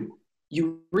 We do.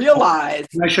 you realize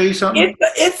Can I show you something?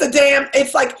 it's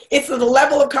the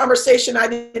level of conversation I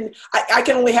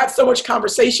can only have so much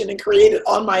conversation and create it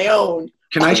on my own.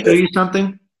 Can I show you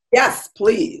something? Yes,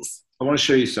 please. I want to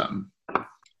show you something.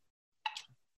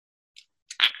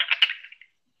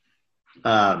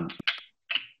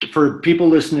 For people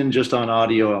listening just on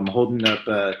audio, I'm holding up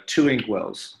 2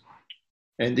 inkwells.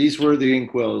 And these were the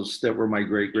inkwells that were my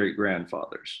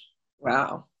great-great-grandfather's.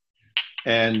 Wow.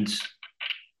 And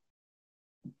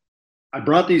I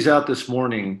brought these out this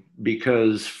morning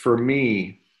because for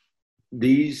me,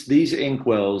 these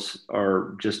inkwells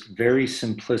are just very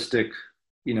simplistic,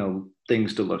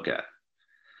 things to look at.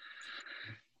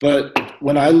 But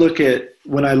when I look at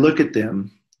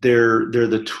them, they're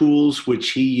the tools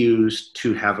which he used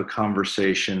to have a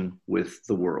conversation with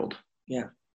the world. Yeah.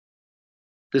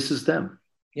 This is them.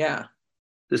 Yeah.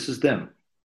 This is them.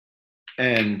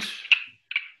 And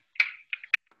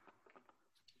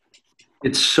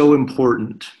it's so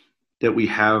important that we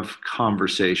have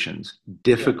conversations,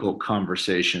 difficult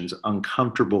conversations,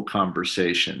 uncomfortable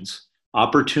conversations,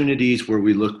 opportunities where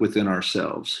we look within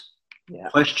ourselves,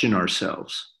 question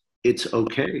ourselves. It's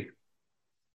okay.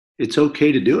 It's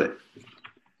okay to do it.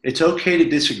 It's okay to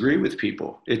disagree with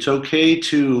people. It's okay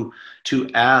to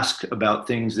ask about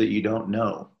things that you don't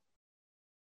know.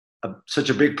 Such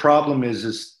a big problem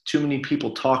is too many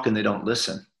people talk and they don't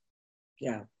listen.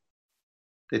 Yeah.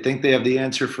 They think they have the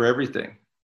answer for everything.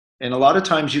 And a lot of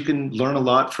times you can learn a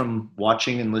lot from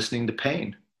watching and listening to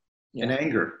pain and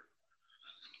anger.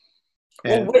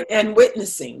 And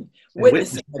witnessing pain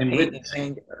and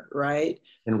anger, right?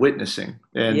 And witnessing.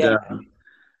 And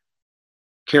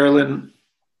Carolyn,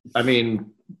 I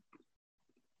mean,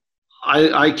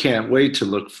 I can't wait to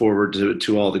look forward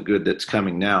to all the good that's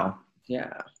coming now.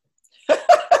 Yeah.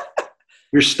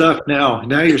 You're stuck now.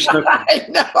 Now you're stuck. I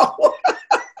know.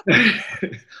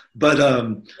 But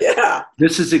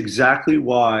this is exactly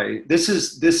why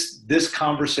this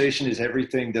conversation is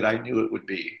everything that I knew it would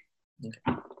be. Okay.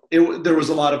 There was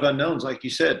a lot of unknowns, like you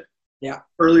said. Yeah.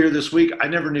 Earlier this week, I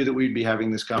never knew that we'd be having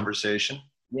this conversation.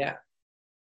 Yeah.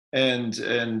 And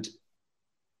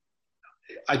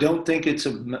I don't think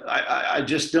I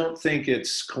just don't think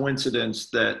it's coincidence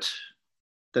that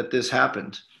this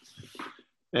happened.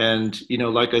 And,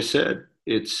 like I said,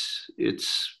 it's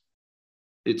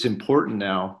important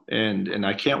now. And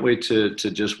I can't wait to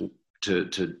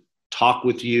talk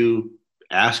with you,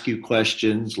 ask you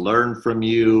questions, learn from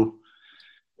you.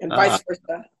 And vice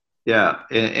versa. Yeah.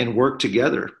 And work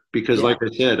together because like I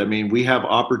said, I mean, we have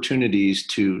opportunities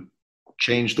to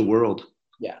change the world.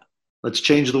 Yeah. Let's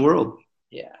change the world.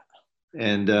 Yeah.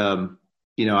 And,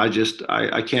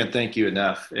 I can't thank you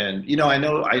enough. And, I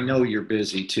know you're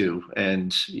busy too.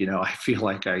 And, I feel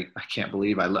like I can't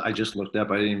believe I just looked up.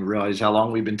 I didn't even realize how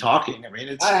long we've been talking. I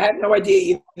mean, I had no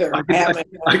idea either.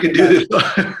 I could do this.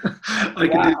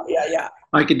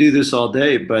 I could do this all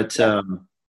day, but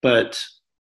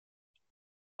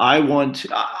I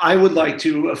would like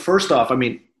to, first off, I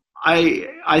mean,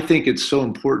 I think it's so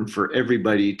important for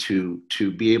everybody to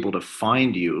be able to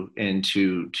find you and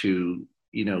to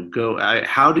go.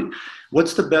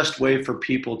 What's the best way for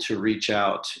people to reach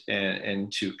out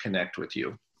and to connect with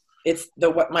you? It's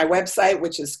my website,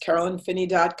 which is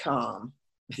carolynfinney.com.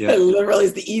 Yeah. It literally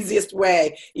is the easiest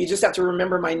way. You just have to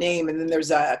remember my name, and then there's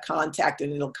a contact,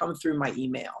 and it'll come through my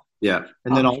email. Yeah,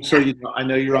 and then also, I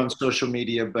know you're on social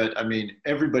media, but I mean,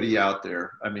 everybody out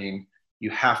there, I mean,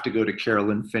 you have to go to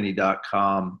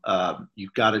carolynfinney.com.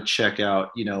 You've got to check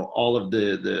out, all of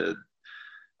the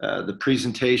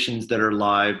presentations that are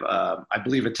live. I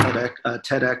believe a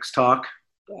TEDx talk.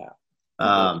 Yeah.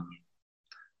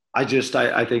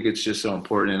 I think it's just so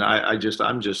important. And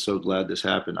I'm just so glad this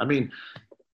happened. I mean,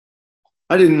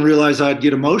 I didn't realize I'd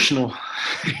get emotional.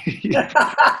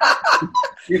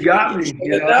 You got me.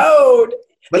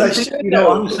 But I think,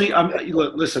 honestly,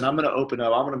 listen, I'm going to open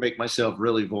up. I'm going to make myself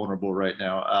really vulnerable right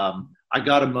now. I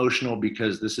got emotional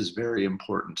because this is very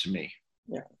important to me.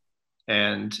 Yeah.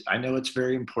 And I know it's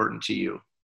very important to you.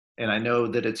 And I know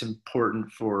that it's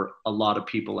important for a lot of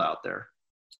people out there.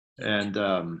 And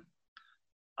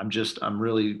I'm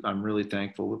really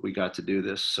thankful that we got to do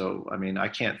this. So, I mean, I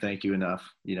can't thank you enough.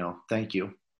 Thank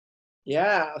you.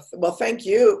 Yeah. Well, thank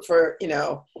you for,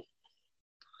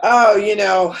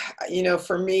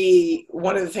 for me,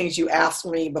 one of the things you asked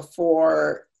me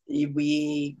before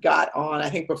we got on, I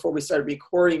think before we started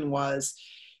recording was,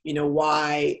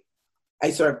 why I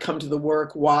sort of come to the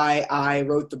work, why I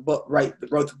wrote the book I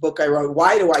wrote.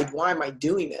 Why am I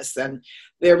doing this? And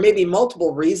there may be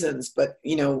multiple reasons, but,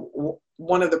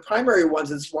 one of the primary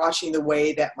ones is watching the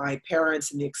way that my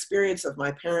parents and the experience of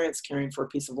my parents caring for a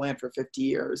piece of land for 50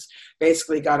 years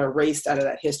basically got erased out of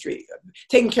that history.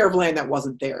 Taking care of land that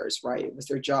wasn't theirs, right? It was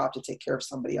their job to take care of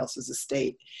somebody else's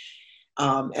estate.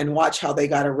 And watch how they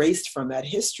got erased from that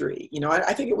history. You know,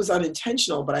 I think it was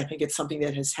unintentional, but I think it's something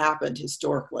that has happened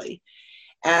historically.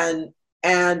 And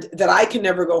that I can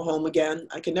never go home again.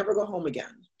 I can never go home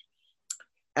again.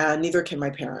 And neither can my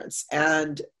parents.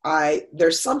 And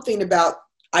there's something about,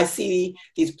 I see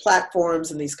these platforms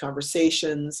and these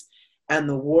conversations and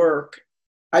the work.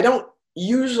 I don't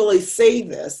usually say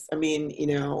this. I mean, you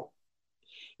know,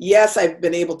 yes, I've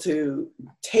been able to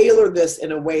tailor this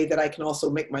in a way that I can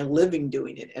also make my living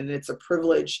doing it. And it's a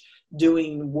privilege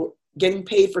getting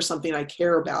paid for something I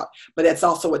care about, but it's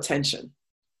also attention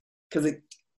because it,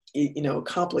 you know,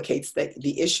 complicates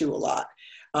the issue a lot.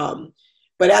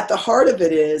 But at the heart of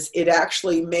it is, it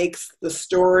actually makes the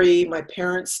story, my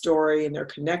parents' story and their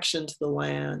connection to the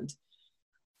land,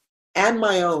 and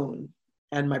my own,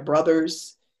 and my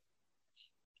brother's,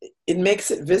 it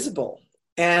makes it visible.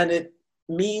 And it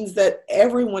means that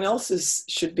everyone else's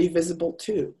should be visible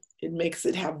too. It makes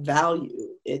it have value.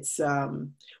 It's,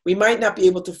 we might not be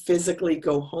able to physically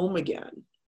go home again,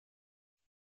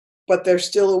 but there's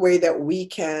still a way that we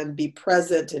can be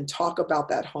present and talk about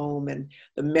that home, and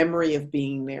the memory of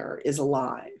being there is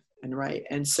alive and right.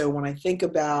 And so when I think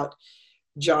about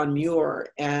John Muir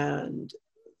and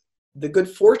the good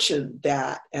fortune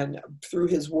that, and through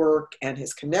his work and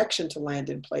his connection to Land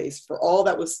in Place, for all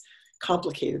that was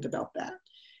complicated about that,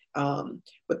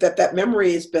 but that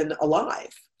memory has been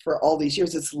alive for all these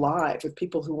years. It's live with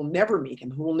people who will never meet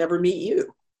him, who will never meet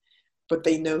you, but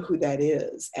they know who that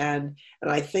is. And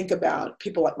I think about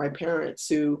people like my parents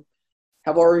who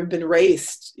have already been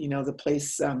erased. You know, the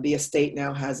place, the estate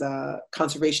now has a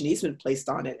conservation easement placed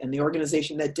on it, and the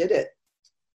organization that did it,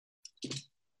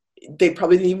 they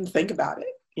probably didn't even think about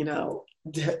it. You know,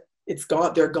 it's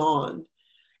gone, they're gone.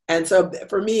 And so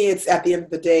for me, it's at the end of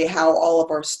the day, how all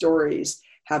of our stories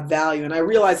have value. And I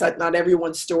realize that not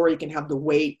everyone's story can have the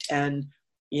weight and,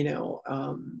 you know,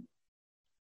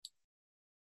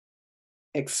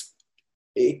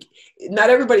 not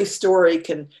everybody's story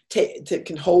can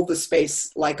hold the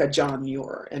space like a John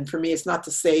Muir. And for me, it's not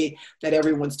to say that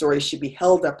everyone's story should be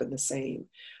held up in the same,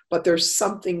 but there's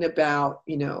something about,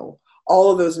 you know,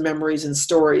 all of those memories and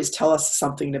stories tell us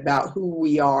something about who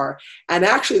we are. And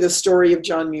actually the story of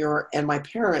John Muir and my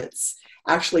parents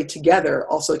actually together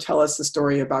also tell us the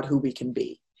story about who we can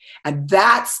be. And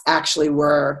that's actually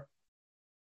where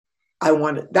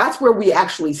that's where we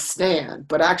actually stand,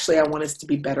 but actually I want us to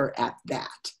be better at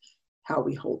that, how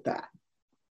we hold that.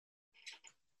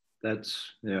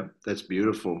 That's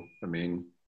beautiful. I mean,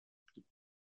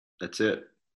 that's it.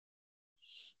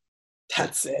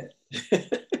 That's it.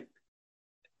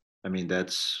 I mean,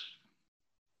 that's,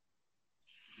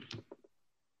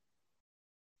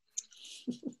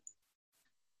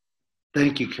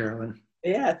 thank you, Carolyn.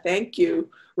 Yeah, thank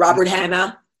you, Robert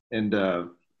Hanna. And,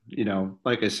 you know,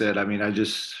 like I said, I mean,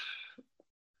 this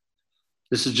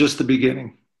is just the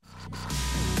beginning.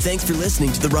 Thanks for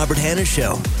listening to The Robert Hanna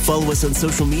Show. Follow us on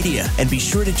social media and be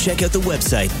sure to check out the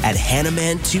website at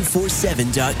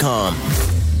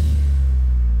hannaman247.com.